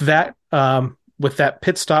 With that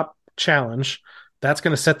pit stop challenge, that's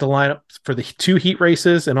going to set the lineup for the 2 heat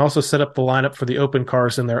races and also set up the lineup for the open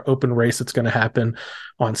cars in their open race that's going to happen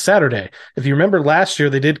on Saturday. If you remember last year,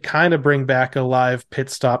 they did kind of bring back a live pit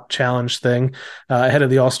stop challenge thing ahead of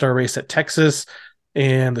the All-Star race at Texas.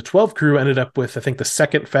 And the 12 crew ended up with, I think, the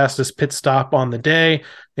second fastest pit stop on the day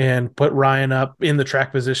and put Ryan up in the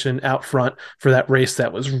track position out front for that race.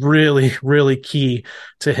 That was really, really key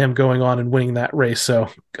to him going on and winning that race. So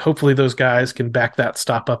hopefully those guys can back that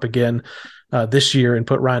stop up again this year and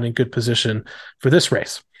put Ryan in good position for this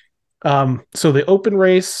race. So the open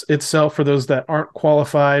race itself, for those that aren't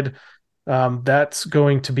qualified, that's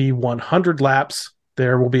going to be 100 laps.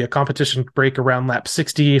 There will be a competition break around lap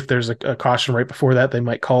 60. If there's a caution right before that, they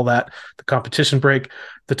might call that the competition break.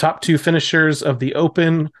 The top 2 finishers of the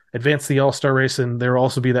Open advance the All-Star race, and there will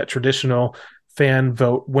also be that traditional fan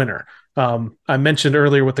vote winner. I mentioned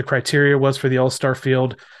earlier what the criteria was for the All-Star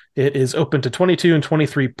field. It is open to 22 and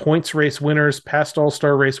 23 points race winners, past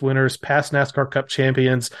All-Star race winners, past NASCAR Cup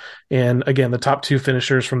champions, and again, the top 2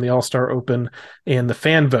 finishers from the All-Star Open and the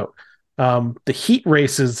fan vote. The heat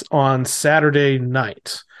races on Saturday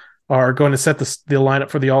night are going to set the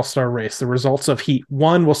lineup for the All-Star race. The results of Heat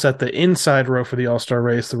 1 will set the inside row for the All-Star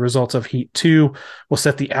race. The results of Heat 2 will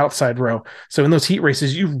set the outside row. So in those heat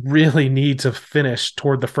races, you really need to finish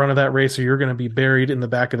toward the front of that race or you're going to be buried in the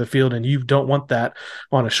back of the field, and you don't want that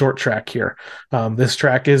on a short track here. This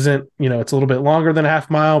track isn't, it's a little bit longer than a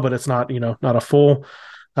half mile, but it's not, not a full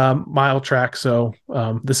mile track. So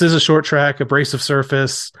this is a short track, abrasive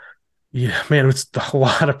surface. Yeah, man, it's a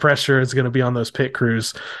lot of pressure is going to be on those pit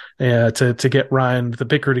crews to get Ryan, the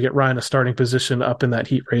pit crew, to get Ryan a starting position up in that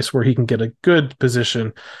heat race where he can get a good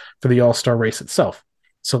position for the All-Star race itself.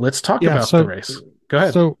 So let's talk about the race. Go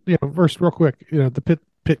ahead. So, first, real quick, the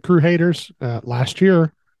pit crew haters last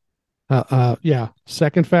year,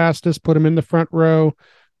 second fastest, put him in the front row.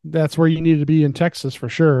 That's where you needed to be in Texas for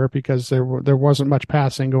sure, because there wasn't much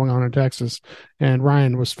passing going on in Texas, and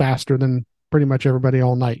Ryan was faster than pretty much everybody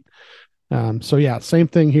all night. Same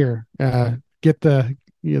thing here. They'll get a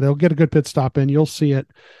good pit stop in. You'll see it.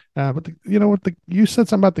 But you said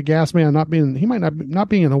something about the gas man not being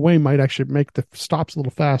in the way might actually make the stops a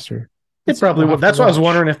little faster. It probably would. That's why I was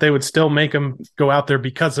wondering if they would still make him go out there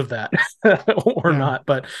because of that or not,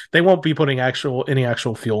 but they won't be putting any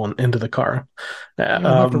actual fuel into the car. You don't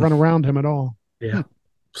have to run around him at all. Yeah.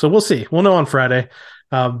 So we'll see. We'll know on Friday.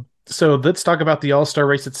 So let's talk about the All-Star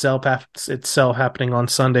race itself happening on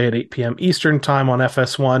Sunday at 8 p.m. Eastern time on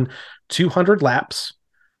FS1. 200 laps.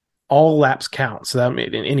 All laps count. So that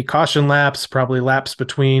means any caution laps, probably laps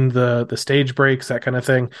between the stage breaks, that kind of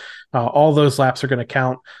thing. All those laps are going to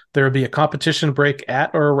count. There will be a competition break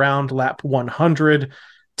at or around lap 100.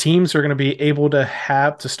 Teams are going to be able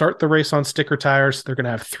to start the race on sticker tires. They're going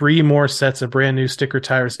to have 3 more sets of brand new sticker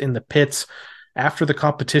tires in the pits. After the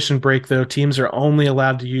competition break, though, teams are only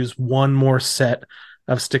allowed to use 1 more set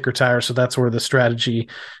of sticker tires. So that's where the strategy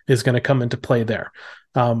is going to come into play there.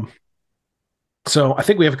 So I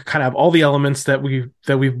think we have kind of all the elements that we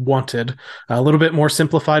wanted. A little bit more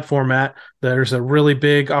simplified format. There's a really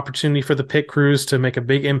big opportunity for the pit crews to make a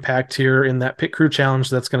big impact here in that pit crew challenge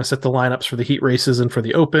that's going to set the lineups for the heat races and for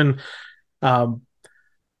the open.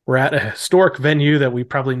 We're at a historic venue that we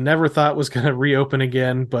probably never thought was going to reopen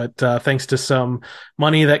again, but thanks to some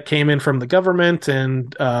money that came in from the government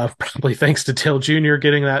and probably thanks to Dale Jr.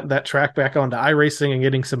 getting that track back onto iRacing and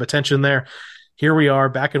getting some attention there, here we are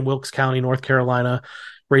back in Wilkes County, North Carolina,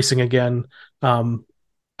 racing again. I'm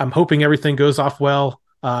hoping everything goes off well.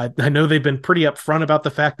 I know they've been pretty upfront about the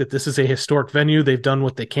fact that this is a historic venue. They've done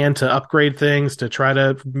what they can to upgrade things to try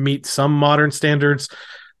to meet some modern standards.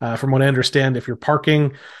 From what I understand, if you're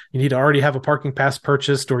parking, you need to already have a parking pass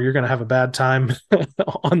purchased or you're going to have a bad time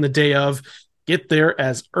on the day of get there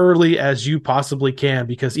as early as you possibly can,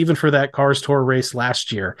 because even for that Cars Tour race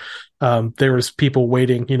last year, there was people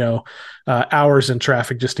waiting, hours in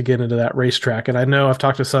traffic just to get into that racetrack. And I know I've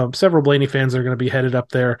talked to several Blaney fans that are going to be headed up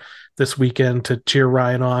there this weekend to cheer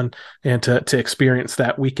Ryan on and to experience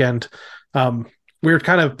that weekend. We were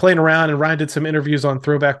kind of playing around, and Ryan did some interviews on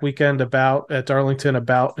Throwback Weekend at Darlington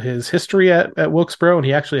about his history at Wilkesboro, and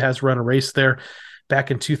he actually has run a race there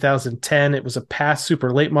back in 2010. It was a past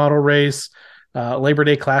super late model race, Labor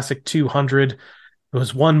Day Classic 200. It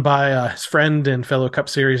was won by his friend and fellow Cup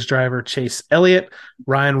Series driver Chase Elliott.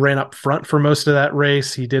 Ryan ran up front for most of that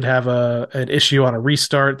race. He did have an issue on a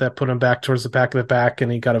restart that put him back towards the back of the back,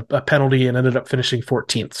 and he got a penalty and ended up finishing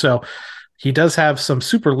 14th. So he does have some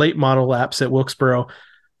super late model laps at Wilkesboro,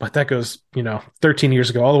 but that goes, 13 years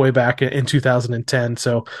ago, all the way back in 2010.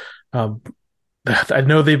 So I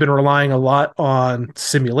know they've been relying a lot on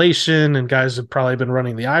simulation, and guys have probably been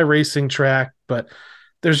running the iRacing track, but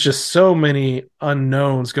there's just so many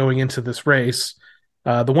unknowns going into this race.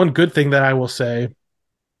 The one good thing that I will say,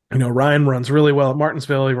 Ryan runs really well at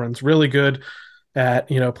Martinsville. He runs really good at,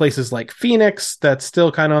 places like Phoenix. That's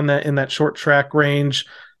still kind of in that short track range.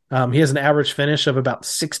 He has an average finish of about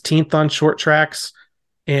 16th on short tracks,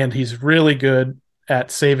 and he's really good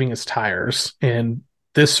at saving his tires. And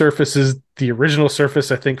this surface is the original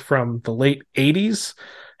surface, I think, from the late 80s.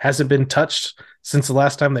 Hasn't been touched since the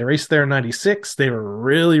last time they raced there in 96. They were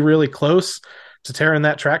really, really close to tearing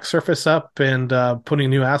that track surface up and putting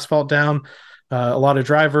new asphalt down. A lot of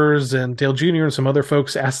drivers and Dale Jr. and some other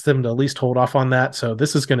folks asked them to at least hold off on that. So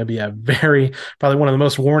this is going to be probably one of the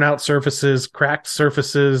most worn out surfaces, cracked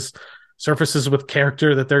surfaces with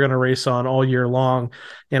character that they're going to race on all year long.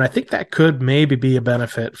 And I think that could maybe be a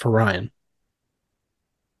benefit for Ryan.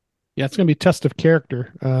 Yeah, it's going to be a test of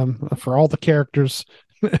character for all the characters.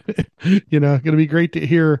 Going to be great to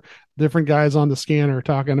hear different guys on the scanner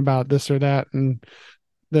talking about this or that. And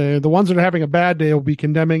the ones that are having a bad day will be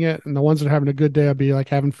condemning it, and the ones that are having a good day will be like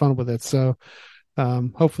having fun with it. So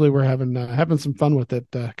hopefully we're having some fun with it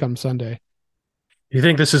come Sunday. You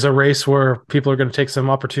think this is a race where people are going to take some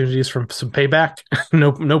opportunities from some payback?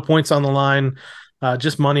 No points on the line,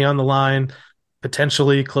 just money on the line,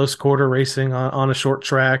 potentially close quarter racing on a short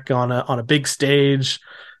track, on a big stage,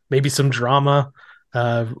 maybe some drama.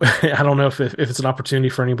 I don't know if it's an opportunity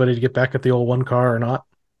for anybody to get back at the old one car or not.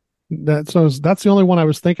 That's the only one I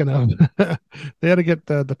was thinking of. They had to get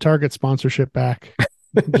the Target sponsorship back.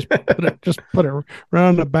 just put it right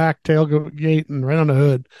on the back tailgate and right on the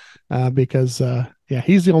hood, because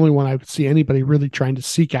he's the only one I would see anybody really trying to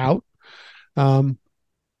seek out.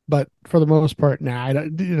 But for the most part,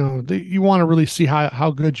 you want to really see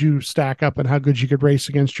how good you stack up and how good you could race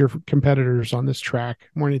against your competitors on this track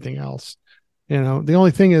more than anything else. The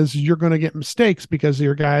only thing is you're going to get mistakes because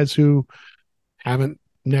you're guys who haven't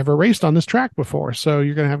never raced on this track before. So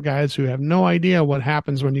you're going to have guys who have no idea what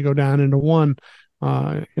happens when you go down into one,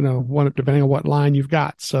 depending on what line you've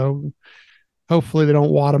got. So hopefully they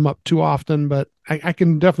don't wad them up too often, but I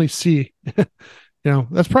can definitely see,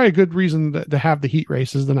 that's probably a good reason to have the heat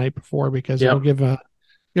races the night before, because it'll give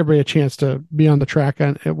everybody a chance to be on the track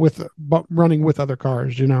running with other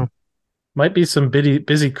cars, Might be some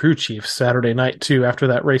busy crew chiefs Saturday night too after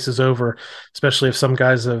that race is over, especially if some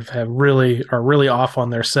guys are really off on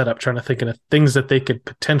their setup, trying to think of things that they could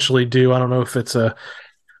potentially do. I don't know if it's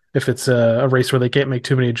a race where they can't make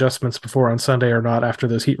too many adjustments before on Sunday or not after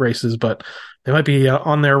those heat races, but they might be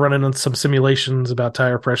on there running on some simulations about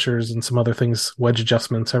tire pressures and some other things, wedge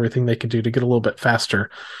adjustments, everything they could do to get a little bit faster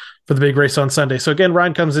for the big race on Sunday. So again,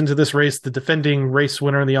 Ryan comes into this race, the defending race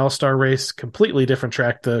winner in the All-Star race, completely different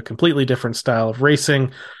track, the completely different style of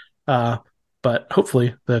racing. But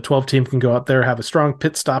hopefully the 12 team can go out there, have a strong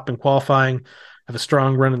pit stop in qualifying, have a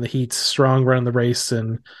strong run in the heats, strong run in the race,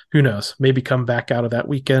 and who knows, maybe come back out of that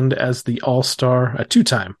weekend as the a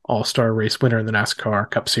two-time All-Star race winner in the NASCAR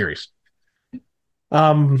Cup Series.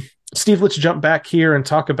 Steve, let's jump back here and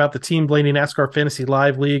talk about the Team Blaney NASCAR Fantasy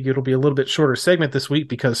Live League. It'll be a little bit shorter segment this week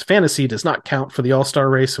because fantasy does not count for the All-Star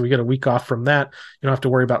race, so we get a week off from that. You don't have to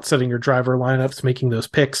worry about setting your driver lineups, making those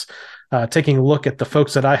picks. Taking a look at the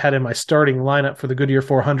folks that I had in my starting lineup for the Goodyear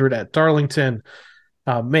 400 at Darlington.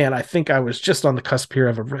 I think I was just on the cusp here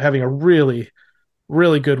of having a really,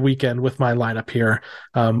 really good weekend with my lineup here.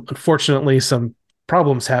 Unfortunately, some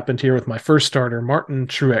problems happened here with my first starter, Martin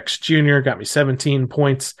Truex Jr. got me 17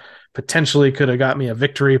 points. Potentially could have got me a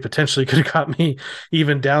victory, potentially could have got me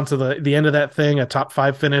even down to the end of that thing, a top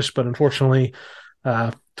 5 finish, but unfortunately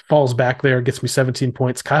falls back there, gets me 17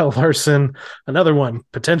 points. Kyle Larson, another one,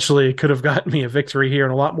 potentially could have gotten me a victory here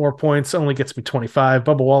and a lot more points, only gets me 25.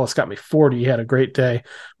 Bubba Wallace got me 40. He had a great day.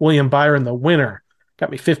 William Byron, the winner,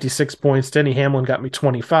 got me 56 points. Denny Hamlin got me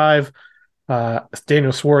 25.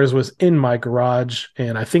 Daniel Suarez was in my garage,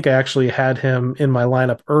 and I think I actually had him in my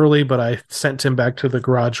lineup early, but I sent him back to the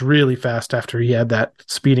garage really fast after he had that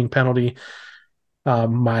speeding penalty.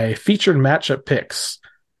 My featured matchup picks.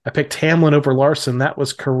 I picked Hamlin over Larson. That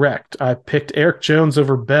was correct. I picked Eric Jones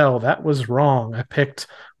over Bell. That was wrong. I picked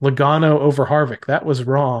Logano over Harvick. That was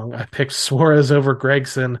wrong. I picked Suarez over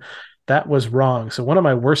Gregson. That was wrong. So one of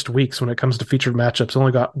my worst weeks when it comes to featured matchups,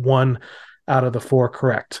 only got 1 out of the 4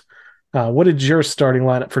 correct. What did your starting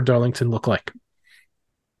lineup for Darlington look like?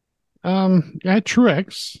 I had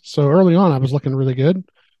Truex. So early on, I was looking really good.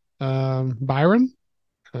 Byron,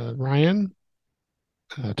 Ryan,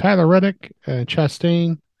 Tyler Reddick,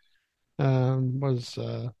 Chastain was,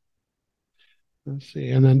 let's see,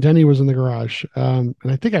 and then Denny was in the garage. And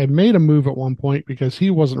I think I made a move at one point because he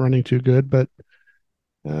wasn't running too good, but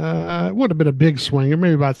it would have been a big swing, or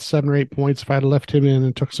maybe about 7 or 8 points if I had left him in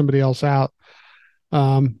and took somebody else out.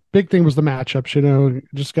 Big thing was the matchups,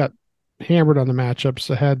 just got hammered on the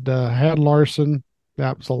matchups. I had Larson.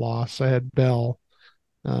 That was a loss. I had Bell.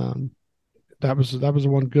 That was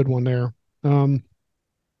one good one there.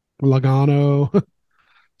 Logano,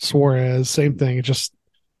 Suarez, same thing. It just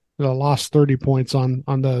lost 30 points on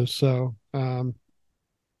those. So,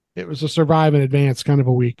 it was a survive and advance kind of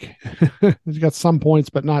a week. He's got some points,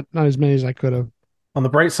 but not as many as I could have. On the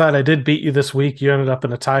bright side, I did beat you this week. You ended up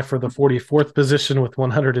in a tie for the 44th position with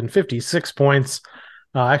 156 points.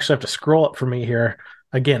 I actually have to scroll up for me here.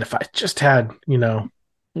 Again, if I just had, 1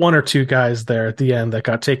 or 2 guys there at the end that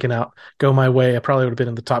got taken out go my way, I probably would have been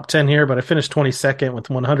in the top 10 here, but I finished 22nd with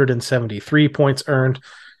 173 points earned.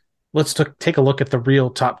 Let's take a look at the real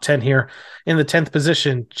top 10 here. In the 10th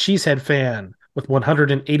position, Cheesehead Fan with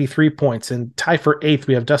 183 points. In tie for 8th,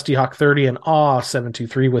 we have Dusty Hawk 30 and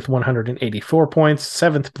Aw723 with 184 points.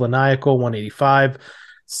 7th, Blaniacal 185.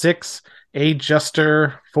 6th,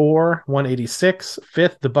 A-Juster 4, 186.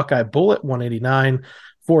 5th, The Buckeye Bullet 189.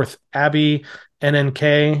 4th, Abby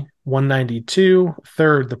NNK 192.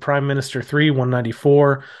 3rd, The Prime Minister 3,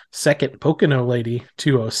 194. 2nd, Pocono Lady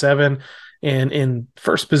 207. And in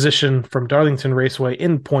first position from Darlington Raceway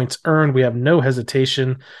in points earned, we have No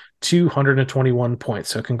Hesitation, 221 points.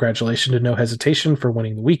 So congratulations to No Hesitation for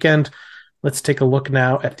winning the weekend. Let's take a look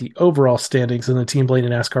now at the overall standings in the Team Blaney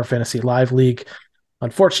NASCAR Fantasy Live League.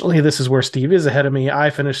 Unfortunately, this is where Steve is ahead of me.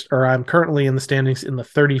 I'm currently in the standings in the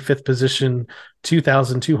 35th position,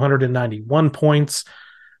 2,291 points.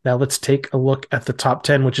 Now let's take a look at the top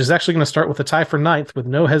 10, which is actually going to start with a tie for 9th with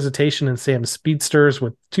No Hesitation and Sam Speedsters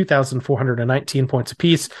with 2,419 points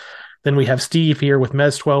apiece. Then we have Steve here with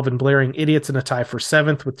Mez 12 and Blaring Idiots in a tie for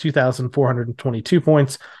 7th with 2,422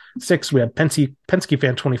 points. 6th, we have Penske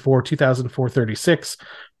Fan 24, 2,436.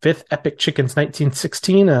 5th, Epic Chickens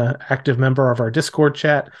 1916, an active member of our Discord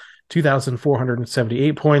chat,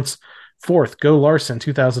 2,478 points. 4th, Go Larson,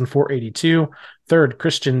 2,482. 3rd,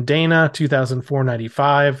 Christian Dana,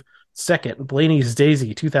 2,495. 2nd, Blaney's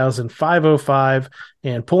Daisy, 2,505.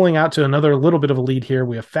 And pulling out to another little bit of a lead here,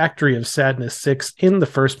 we have Factory of Sadness 6 in the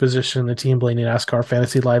first position in the Team Blaney NASCAR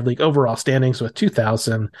Fantasy Live League overall standings with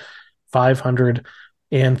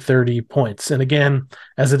 2,530 points. And again,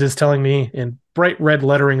 as it is telling me in bright red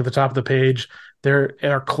lettering at the top of the page, they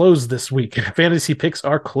are closed this week. Fantasy picks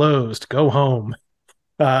are closed. Go home.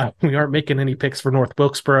 We aren't making any picks for North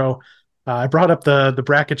Wilkesboro. I brought up the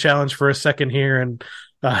bracket challenge for a second here, and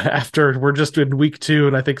after we're just in week 2,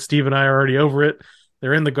 and I think Steve and I are already over it.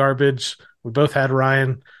 They're in the garbage. We both had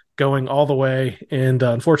Ryan going all the way, and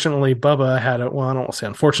unfortunately, Bubba had I don't want to say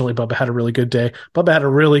unfortunately, Bubba had a really good day. Bubba had a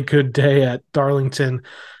really good day at Darlington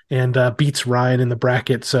and beats Ryan in the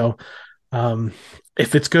bracket. So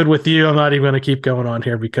if it's good with you, I'm not even going to keep going on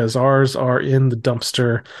here because ours are in the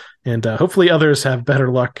dumpster. And hopefully others have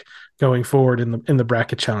better luck going forward in the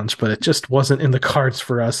bracket challenge, but it just wasn't in the cards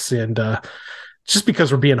for us. And just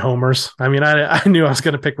because we're being homers, I mean, I knew I was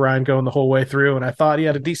going to pick Ryan going the whole way through, and I thought he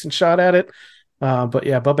had a decent shot at it. But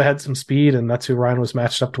yeah, Bubba had some speed, and that's who Ryan was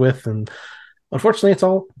matched up with. And unfortunately, it's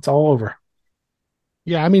all over.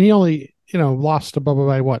 Yeah, I mean, he only lost to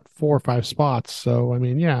Bubba by 4 or 5 spots. So I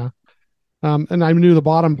mean, yeah. And I knew the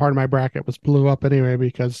bottom part of my bracket was blew up anyway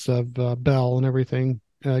because of Bell and everything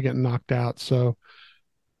getting knocked out. So,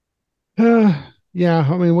 yeah,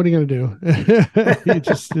 I mean, what are you going to do? You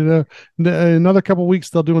just, another couple of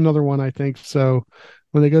weeks, they'll do another one, I think. So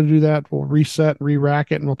when they go to do that, we'll reset,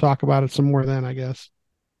 re-rack it, and we'll talk about it some more then, I guess.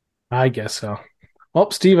 I guess so. Well,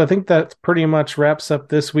 Steve, I think that pretty much wraps up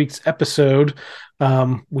this week's episode.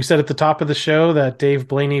 We said at the top of the show that Dave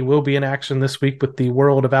Blaney will be in action this week with the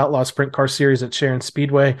World of Outlaw Sprint Car Series at Sharon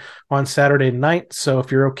Speedway on Saturday night. So if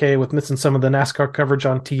you're okay with missing some of the NASCAR coverage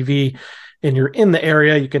on TV and you're in the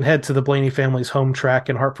area, you can head to the Blaney family's home track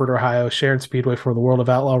in Hartford, Ohio, Sharon Speedway, for the World of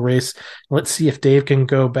Outlaw race. Let's see if Dave can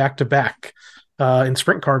go back-to-back in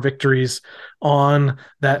sprint car victories on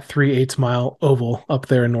that 3/8 mile oval up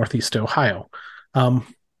there in Northeast Ohio.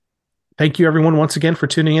 Thank you, everyone, once again for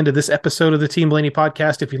tuning into this episode of the Team Blaney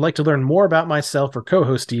podcast. If you'd like to learn more about myself or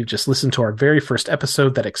co-host Steve, just listen to our very first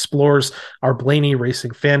episode that explores our Blaney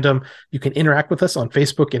racing fandom. You can interact with us on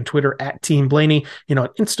Facebook and Twitter at Team Blaney, and on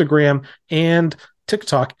Instagram and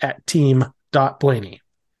TikTok at team.blaney.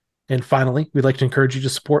 And finally, we'd like to encourage you to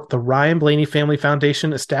support the Ryan Blaney Family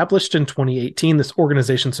Foundation. Established in 2018, this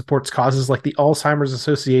organization supports causes like the Alzheimer's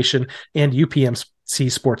Association and UPMC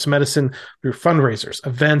Sports Medicine through fundraisers,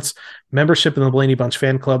 events, membership in the Blaney Bunch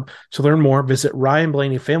fan club. To learn more, visit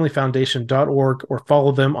ryanblaneyfamilyfoundation.org or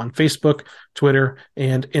follow them on Facebook, Twitter,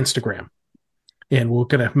 and Instagram. And we're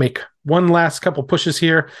going to make one last couple pushes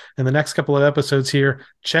here in the next couple of episodes here.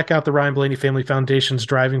 Check out the Ryan Blaney Family Foundation's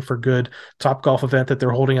Driving for Good Top Golf event that they're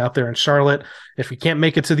holding out there in Charlotte. If you can't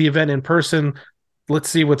make it to the event in person, let's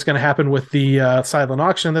see what's going to happen with the silent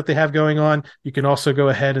auction that they have going on. You can also go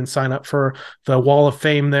ahead and sign up for the Wall of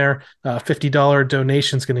Fame there. $50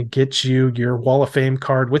 donation is going to get you your Wall of Fame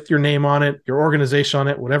card with your name on it, your organization on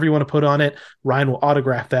it, whatever you want to put on it. Ryan will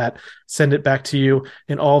autograph that, send it back to you,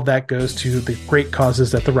 and all of that goes to the great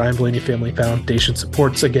causes that the Ryan Blaney Family Foundation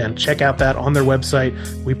supports. Again, check out that on their website.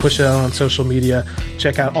 We push it out on social media.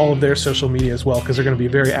 Check out all of their social media as well, because they're going to be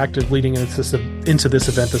very active leading into this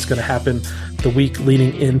event that's going to happen the week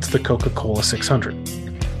leading into the Coca-Cola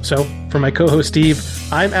 600. So, for my co-host Steve,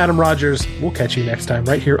 I'm Adam Rogers. We'll catch you next time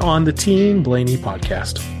right here on the Team Blaney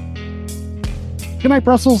podcast. Good night,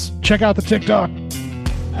 Brussels. Check out the TikTok.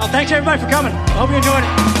 Well, thanks everybody for coming. I hope you enjoyed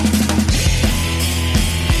it.